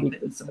because I'll be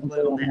putting some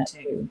glue on that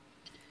too.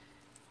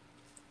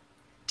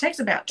 It takes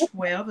about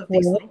 12 of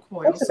these little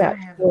coils, so I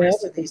have the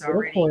rest of these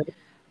already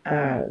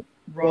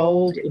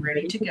rolled and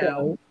ready to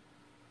go.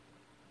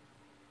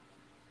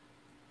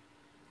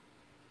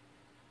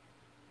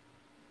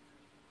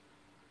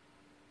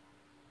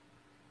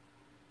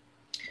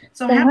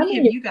 So how many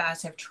of you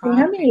guys have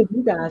tried?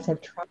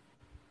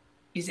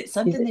 Is it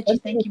something that you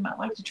think you might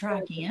like to try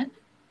again?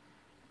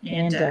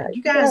 And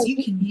you guys,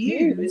 you can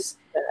use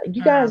like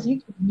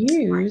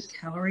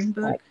coloring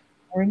book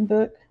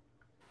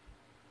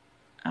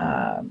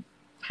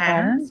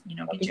patterns. You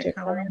know, get your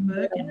coloring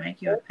book and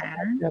make you a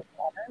pattern.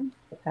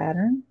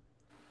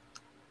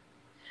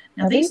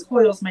 Now these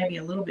coils may be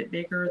a little bit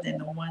bigger than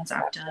the ones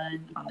I've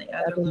done on the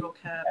other little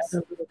cups,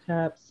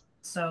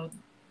 so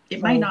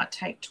it may not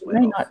take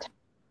 12.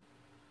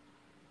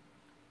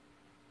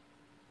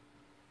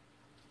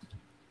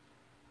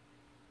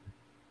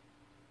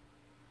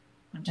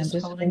 I'm just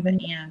holding the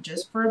end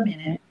just for a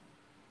minute.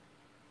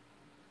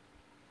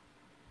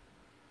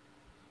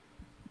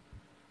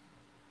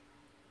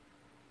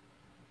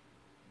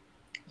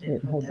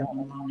 Didn't hold that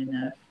one long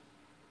enough.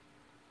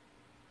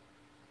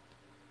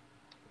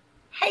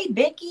 Hey,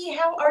 Becky,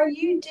 how are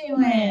you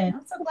doing?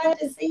 I'm so glad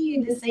to see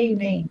you this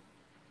evening.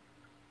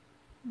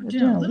 We're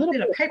doing a little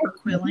bit of paper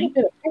quilling.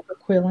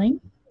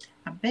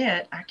 I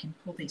bet I can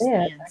pull these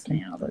ends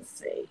now. Let's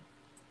see.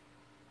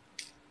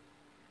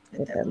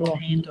 That little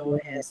handle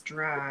has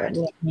dried.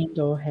 There we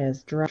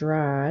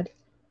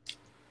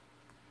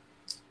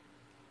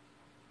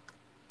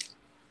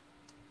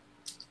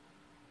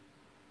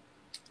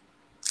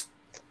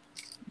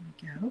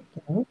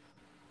go.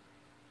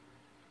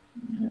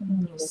 That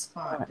little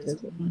spot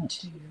doesn't want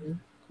to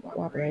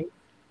cooperate.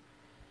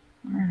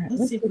 All right,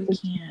 let's see if we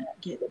can't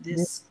get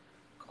this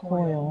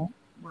coil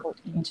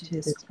worked into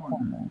this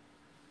corner.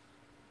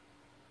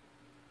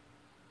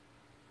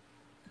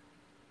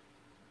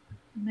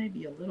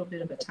 Maybe a little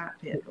bit of a tight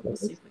fit, but we'll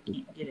see if we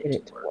can't get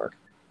it to work.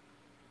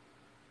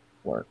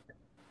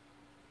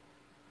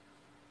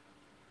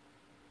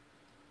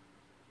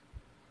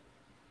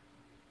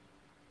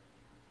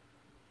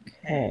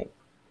 Okay.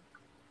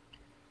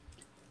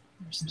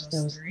 There's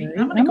those three.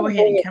 I'm going to go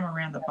ahead and come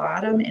around the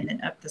bottom and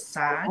then up the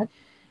side.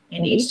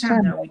 And each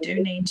time, though, we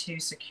do need to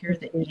secure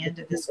the end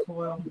of this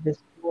coil.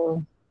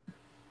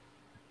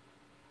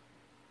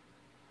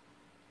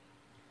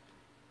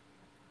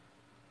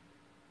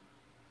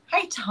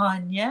 Hi,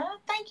 Tanya.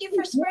 Thank you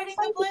for spreading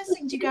the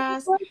blessings, you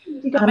guys.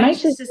 I'm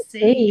anxious to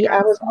see.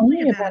 I was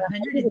only about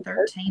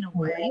 113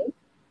 away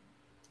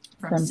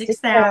from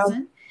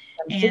 6,000.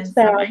 And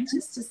so I'm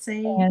anxious to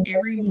see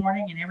every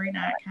morning and every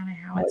night kind of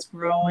how it's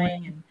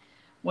growing and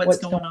what's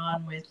going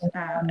on with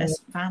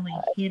us finally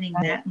hitting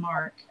that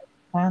mark.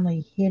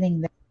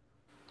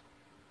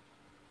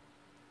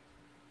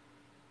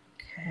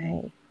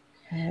 Okay.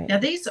 Okay. Now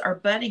these are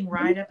butting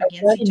right up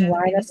against each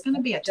other, and it's going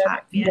to be a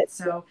tight fit,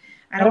 so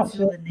I don't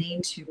feel the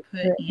need to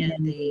put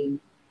in the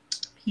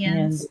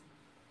pins.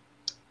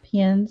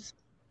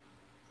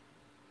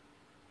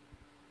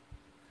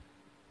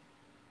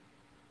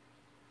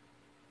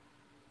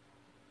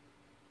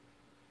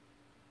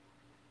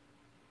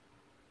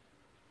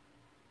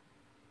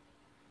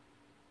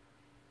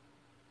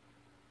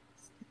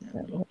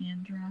 That little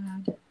end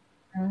dried.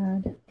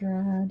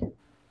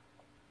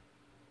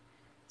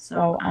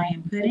 So I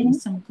am putting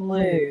some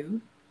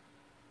glue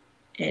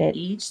at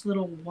each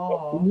little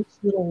wall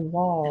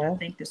that I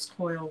think this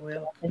coil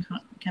will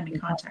come in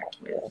contact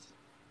with.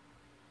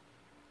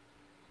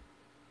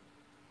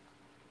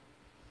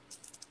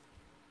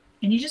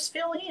 And you just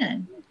fill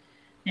in.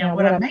 Now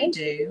what I may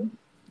do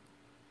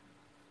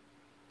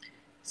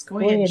is go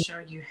ahead and show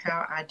you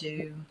how I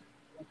do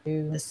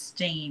the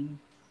steam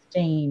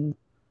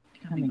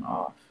coming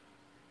off.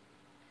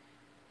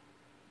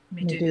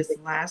 Let me do this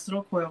last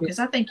little coil because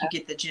I think you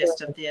get the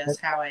gist of this,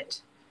 how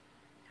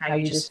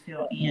you just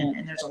fill in.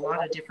 And there's a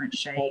lot of different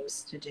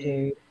shapes to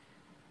do.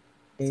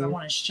 So I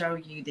want to show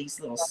you these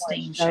little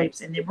steam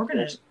shapes, and then we're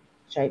going to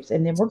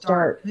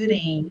start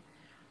putting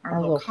our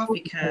little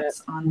coffee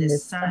cups on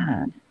this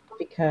side. Let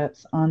me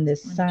just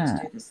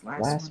do this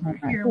last one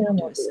right here, and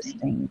we'll do a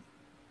steam.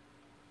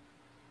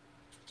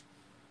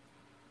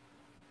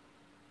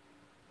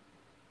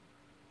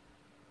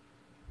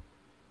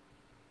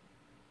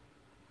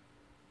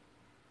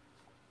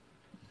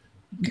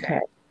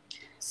 Okay,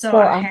 so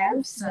I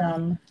have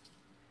some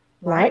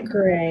light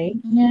gray,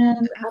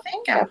 and I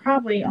think I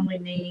probably only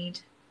need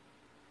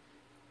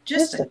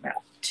just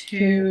about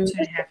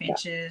 2.5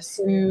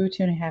 inches.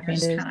 2.5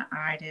 inches. Just kind of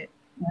eyed it.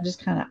 I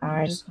just kind of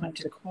eyed. I'm just going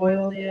to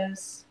coil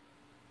this.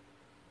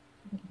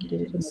 Get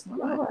it in the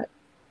slot.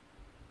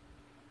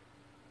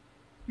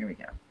 Here we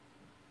go.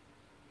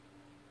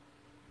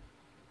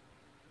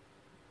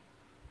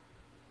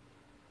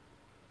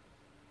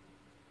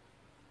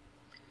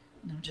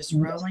 And I'm just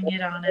rolling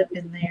it on up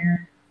in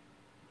there.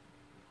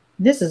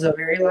 This is a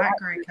very light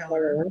gray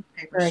color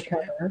paper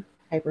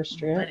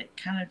strip. Let it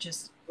kind of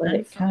just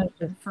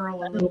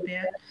unfurl a little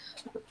bit.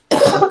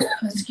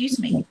 Excuse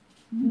me.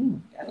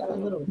 Got a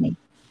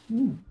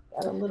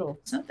little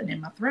something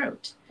in my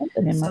throat.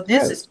 So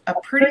this is a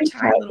pretty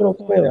tight little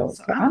coil.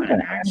 So I'm going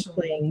to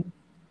actually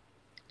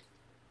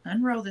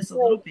unroll this a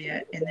little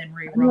bit and then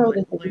re-roll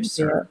it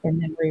looser.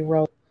 I'm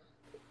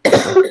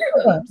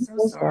so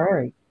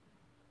sorry.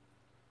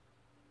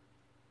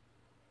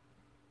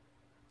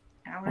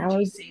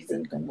 Allergy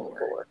season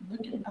galore.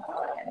 Look at it. I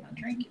thought I had my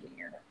drink in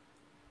here.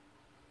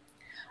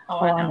 Oh,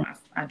 I know.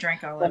 I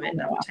drank all of it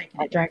and I'm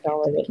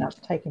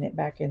taking it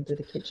back into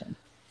the kitchen.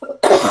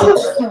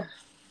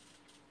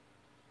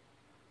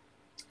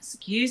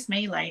 Excuse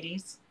me,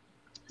 ladies.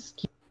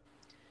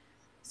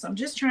 So I'm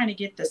just trying to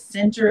get the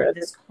center of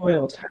this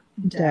coil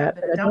tightened up,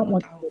 but I don't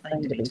want the whole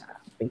thing to be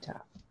tight.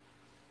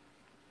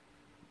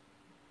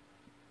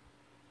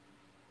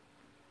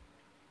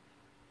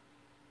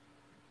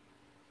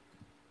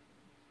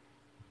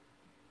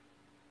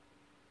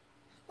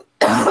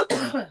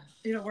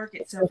 It'll work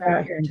itself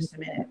out here in just a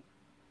minute.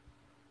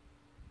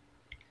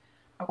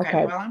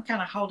 Okay, well, I'm kind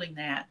of holding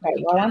that.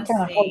 You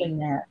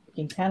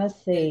can kind of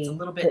see it's a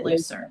little bit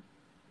looser.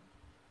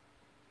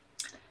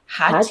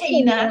 Hi,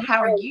 Tina. How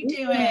are you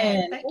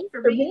doing? Thank you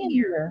for being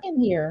here.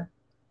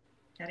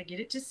 Got to get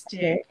it to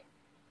stick.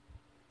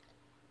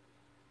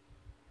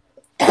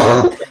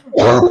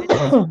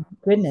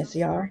 Goodness,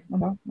 y'all.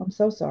 I'm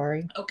so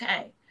sorry.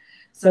 Okay.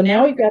 So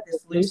now we've got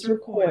this looser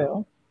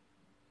coil.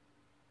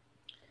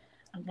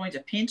 I'm going to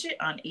pinch it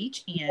on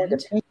each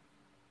end.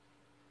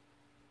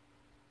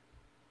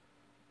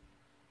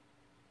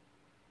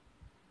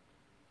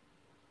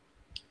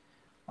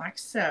 Like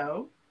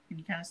so. Can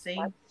you kind of see?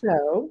 Like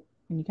so.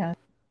 And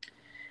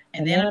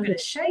then I'm going to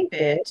shape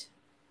it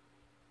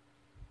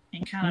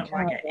in kind of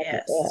like an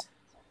S.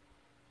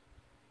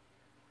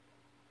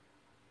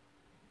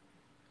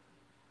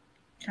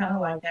 Kind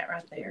of like that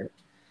right there.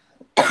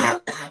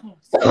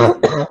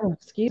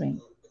 Excuse me.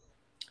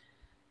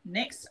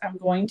 Next, I'm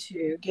going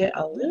to get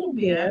a little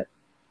bit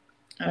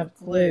of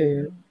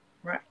glue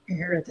right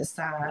here at the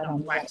side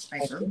on wax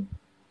paper. I'm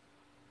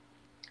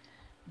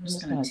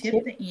just going to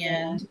tip the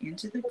end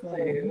into the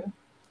glue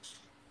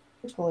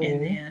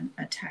and then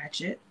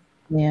attach it.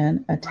 Right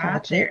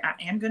there. I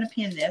am going to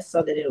pin this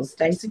so that it'll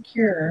stay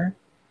secure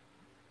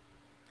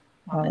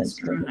while it's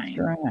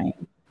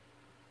drying.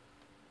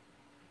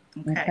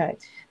 Okay.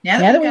 Now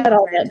that we've got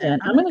all that done,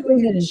 I'm going to go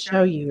ahead and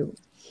show you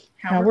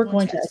how we're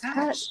going to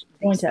attach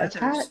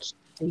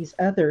these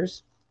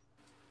others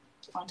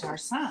onto our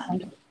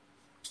side.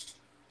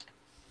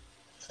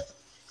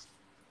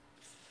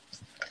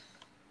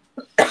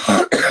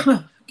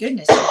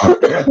 Goodness.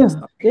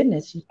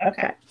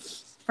 Okay.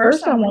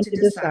 First, I want to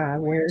decide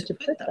where to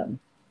put them.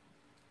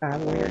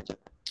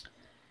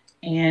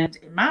 And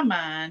in my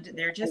mind,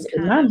 they're just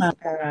kind of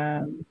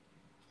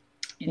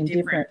in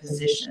different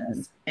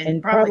positions.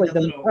 And probably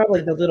the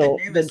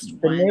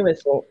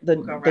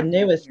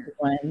newest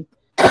one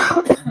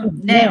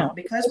Now,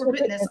 because we're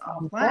putting this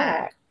on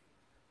black,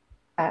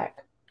 I'm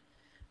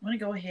going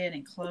to go ahead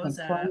and close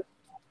up,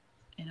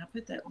 and I'll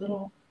put that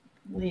little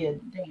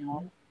lid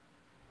down.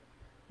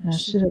 I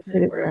should have put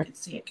it where I could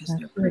see it because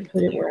they're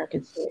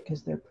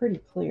pretty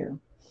clear.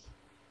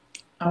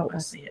 Oh, I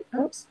see it.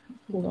 Oops, I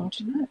pulled off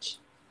too much.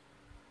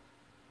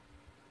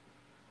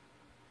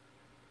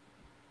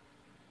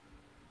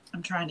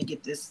 I'm trying to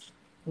get this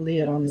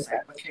lid on this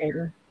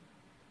applicator.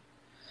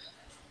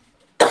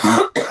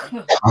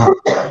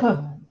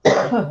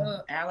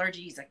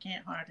 Allergies, I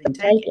can't hardly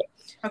take it.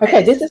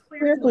 Okay, this is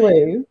clear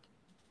glue.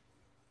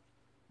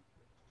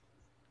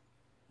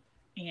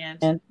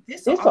 And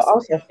this will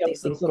also help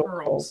these little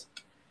curls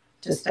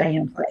to stay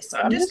in place. So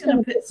I'm just going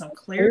to put some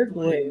clear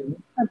glue.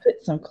 I'm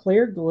put some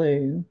clear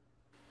glue.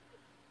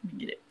 Let me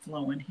get it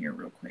flowing here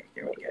real quick.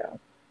 There we go.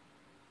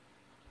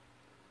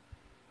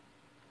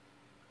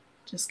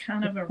 Just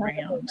kind of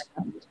around.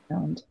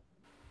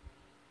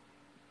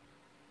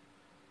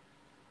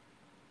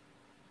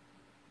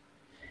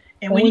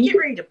 And when you get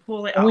ready to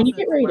pull it off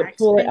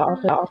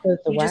of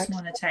the wax paper, you just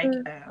want to take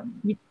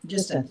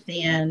just a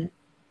thin,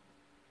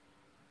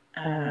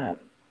 I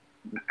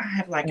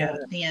have like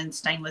a thin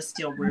stainless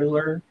steel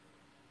ruler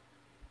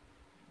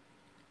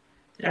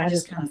that I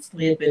just kind of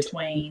slid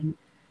between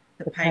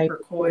the paper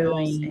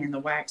coils and the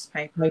wax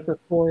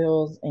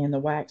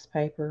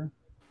paper.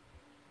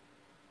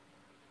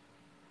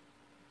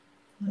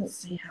 Let's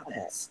see how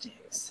that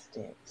sticks.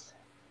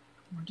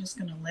 We're just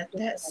going to let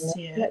that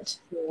sit.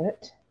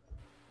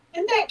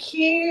 Isn't that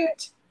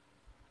cute?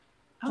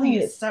 I think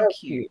it's so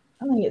cute.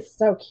 And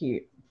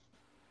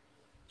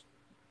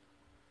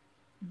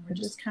we're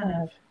just kind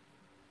of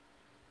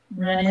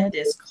running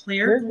this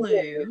clear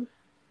glue.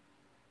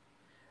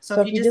 So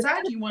if you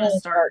decide you want to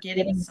start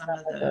getting some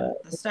of the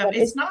stuff,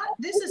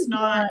 this is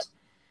not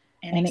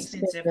an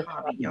expensive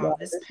hobby, y'all.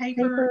 This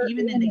paper,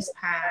 even in these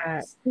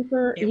packs,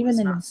 it was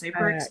not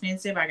super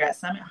expensive. I got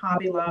some at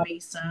Hobby Lobby,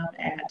 some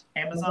at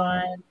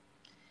Amazon,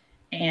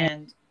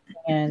 and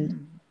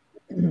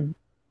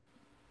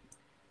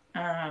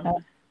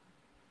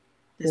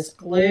this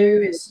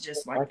glue is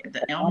just like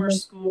the Elmer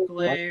School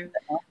glue.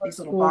 These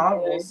little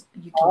bottles,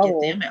 you can get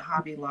them at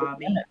Hobby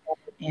Lobby,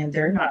 and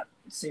they're not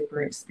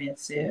super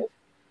expensive.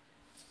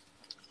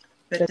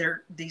 But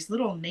these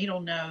little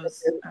needle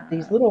nose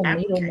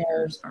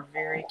applicators are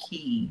very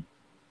key.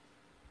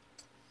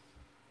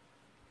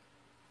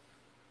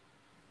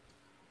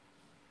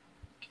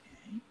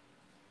 Okay, I'm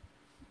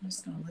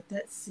just going to let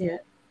that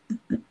sit.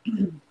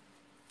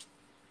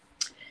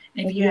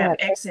 If you have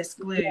excess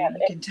glue,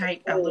 you can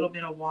take a little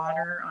bit of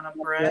water on a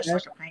brush,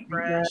 like a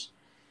paintbrush,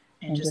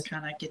 and just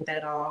kind of get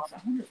that off. I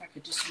wonder if I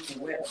could just use a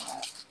wet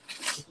wipe.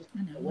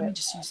 I know, let me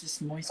just use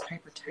this moist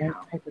paper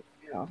towel.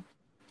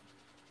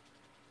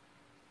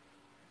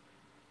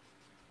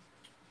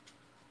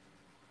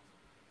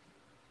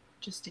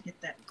 Just to get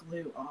that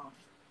glue off.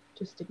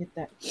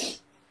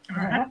 All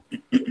right.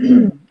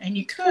 And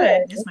you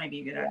could, this might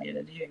be a good idea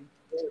to do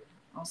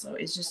also,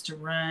 is just to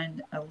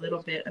run a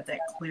little bit of that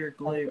clear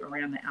glue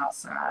around the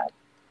outside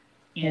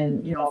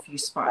in, a few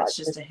spots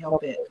just to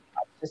help it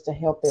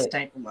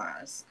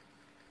stabilize.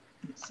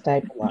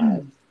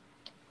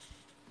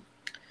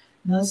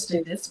 Let's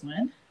do this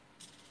one.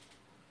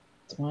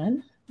 Let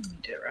me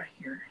do it right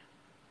here.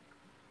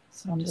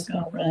 So I'm just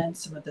going to run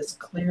some of this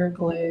clear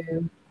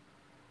glue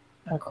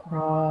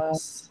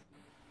across.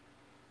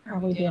 How are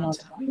we doing on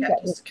time? We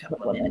got just a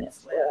couple of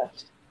minutes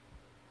left.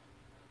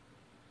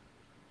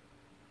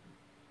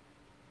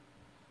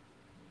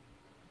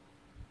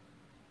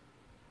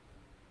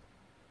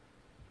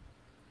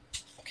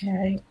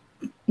 Okay.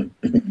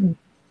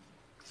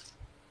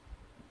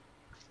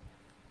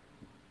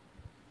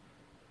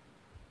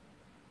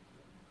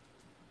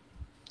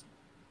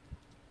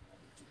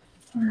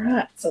 All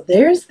right, so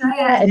there's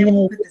that, and then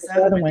we'll put this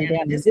other one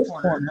down in this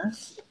corner.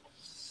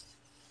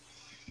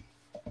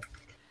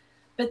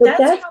 But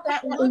that's how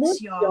that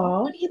looks,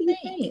 y'all. What do you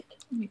think?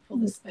 Let me pull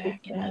this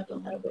back and up a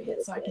little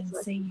bit so I can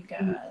see you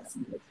guys.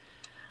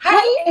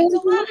 Hi,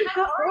 Angela.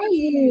 How are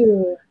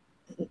you?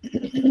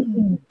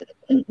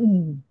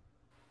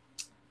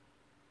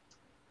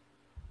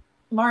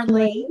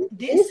 Marlene,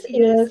 this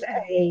is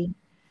a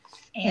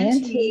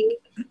antique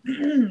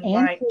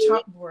like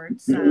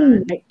chalkboard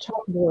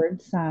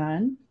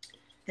sign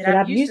that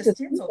I've used a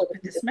stencil to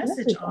put this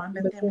message on,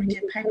 but then we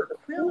did paper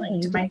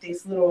quilling to make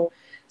these little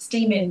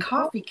steaming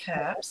coffee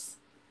cups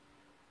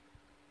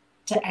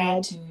to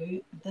add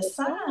to the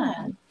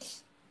sign.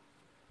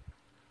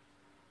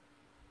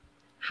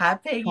 Hi,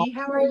 Peggy.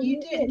 How are you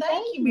doing?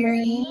 Thank you,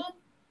 Marianne.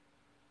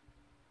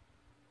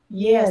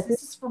 Yes,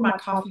 this is for my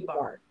coffee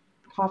bar.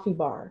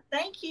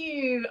 Thank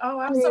you. Oh,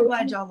 I'm so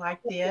glad y'all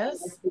like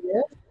this.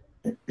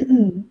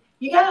 You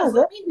guys,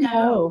 let me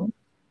know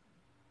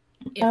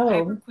if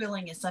paper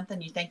quilling is something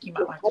you think you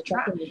might like to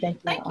try.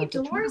 Thank you,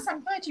 Dolores.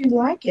 I'm glad you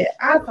like it.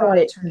 I thought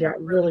it turned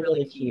out really,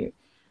 really cute.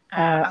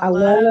 I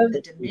love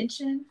the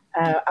dimension.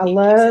 I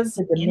love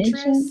the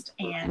interest,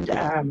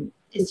 and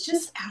it's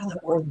just out of the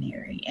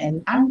ordinary.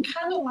 And I'm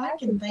kind of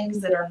liking things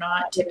that are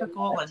not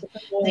typical and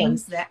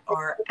things that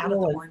are out of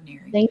the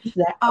ordinary.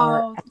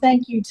 Oh,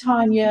 thank you,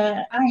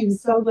 Tanya. I am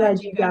so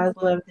glad you guys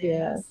love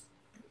this.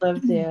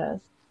 Love this.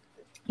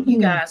 You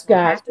guys will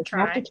have to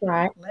Have to try.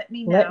 try. Let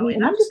me know.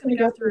 And I'm just going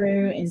to go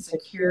through and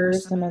secure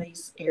some of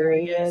these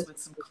areas with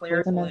some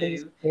clear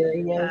glue,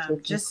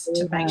 just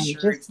to make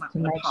sure it's not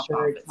going to pop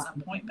off at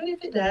some point. But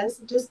if it does,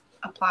 just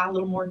apply a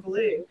little more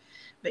glue.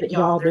 But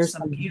y'all, there's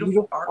some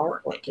beautiful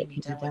artwork that can be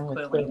done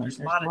with quilling. There's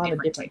a lot of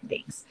different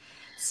techniques.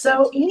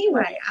 So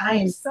anyway, I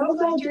am so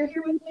glad you're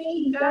here with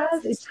me, you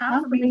guys. It's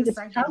time for me to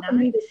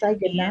say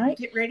goodnight and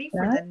get ready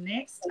for the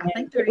next. I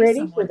think there is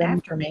someone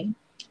after me.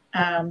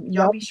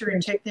 Y'all be sure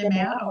and check them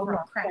out over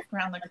on Craft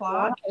Around the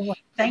Clock.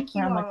 Thank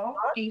you all,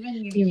 even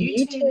you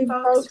YouTube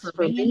folks, for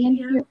being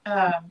here.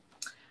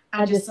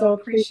 I just so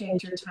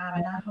appreciate your time,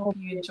 and I hope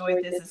you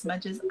enjoyed this as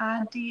much as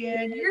I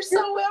did. You're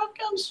so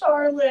welcome,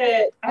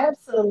 Charlotte.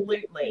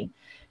 Absolutely.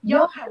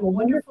 Y'all have a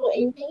wonderful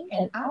evening,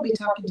 and I'll be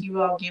talking to you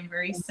all again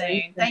very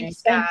soon.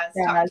 Thanks, guys.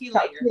 Talk to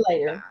you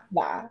later.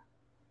 Bye.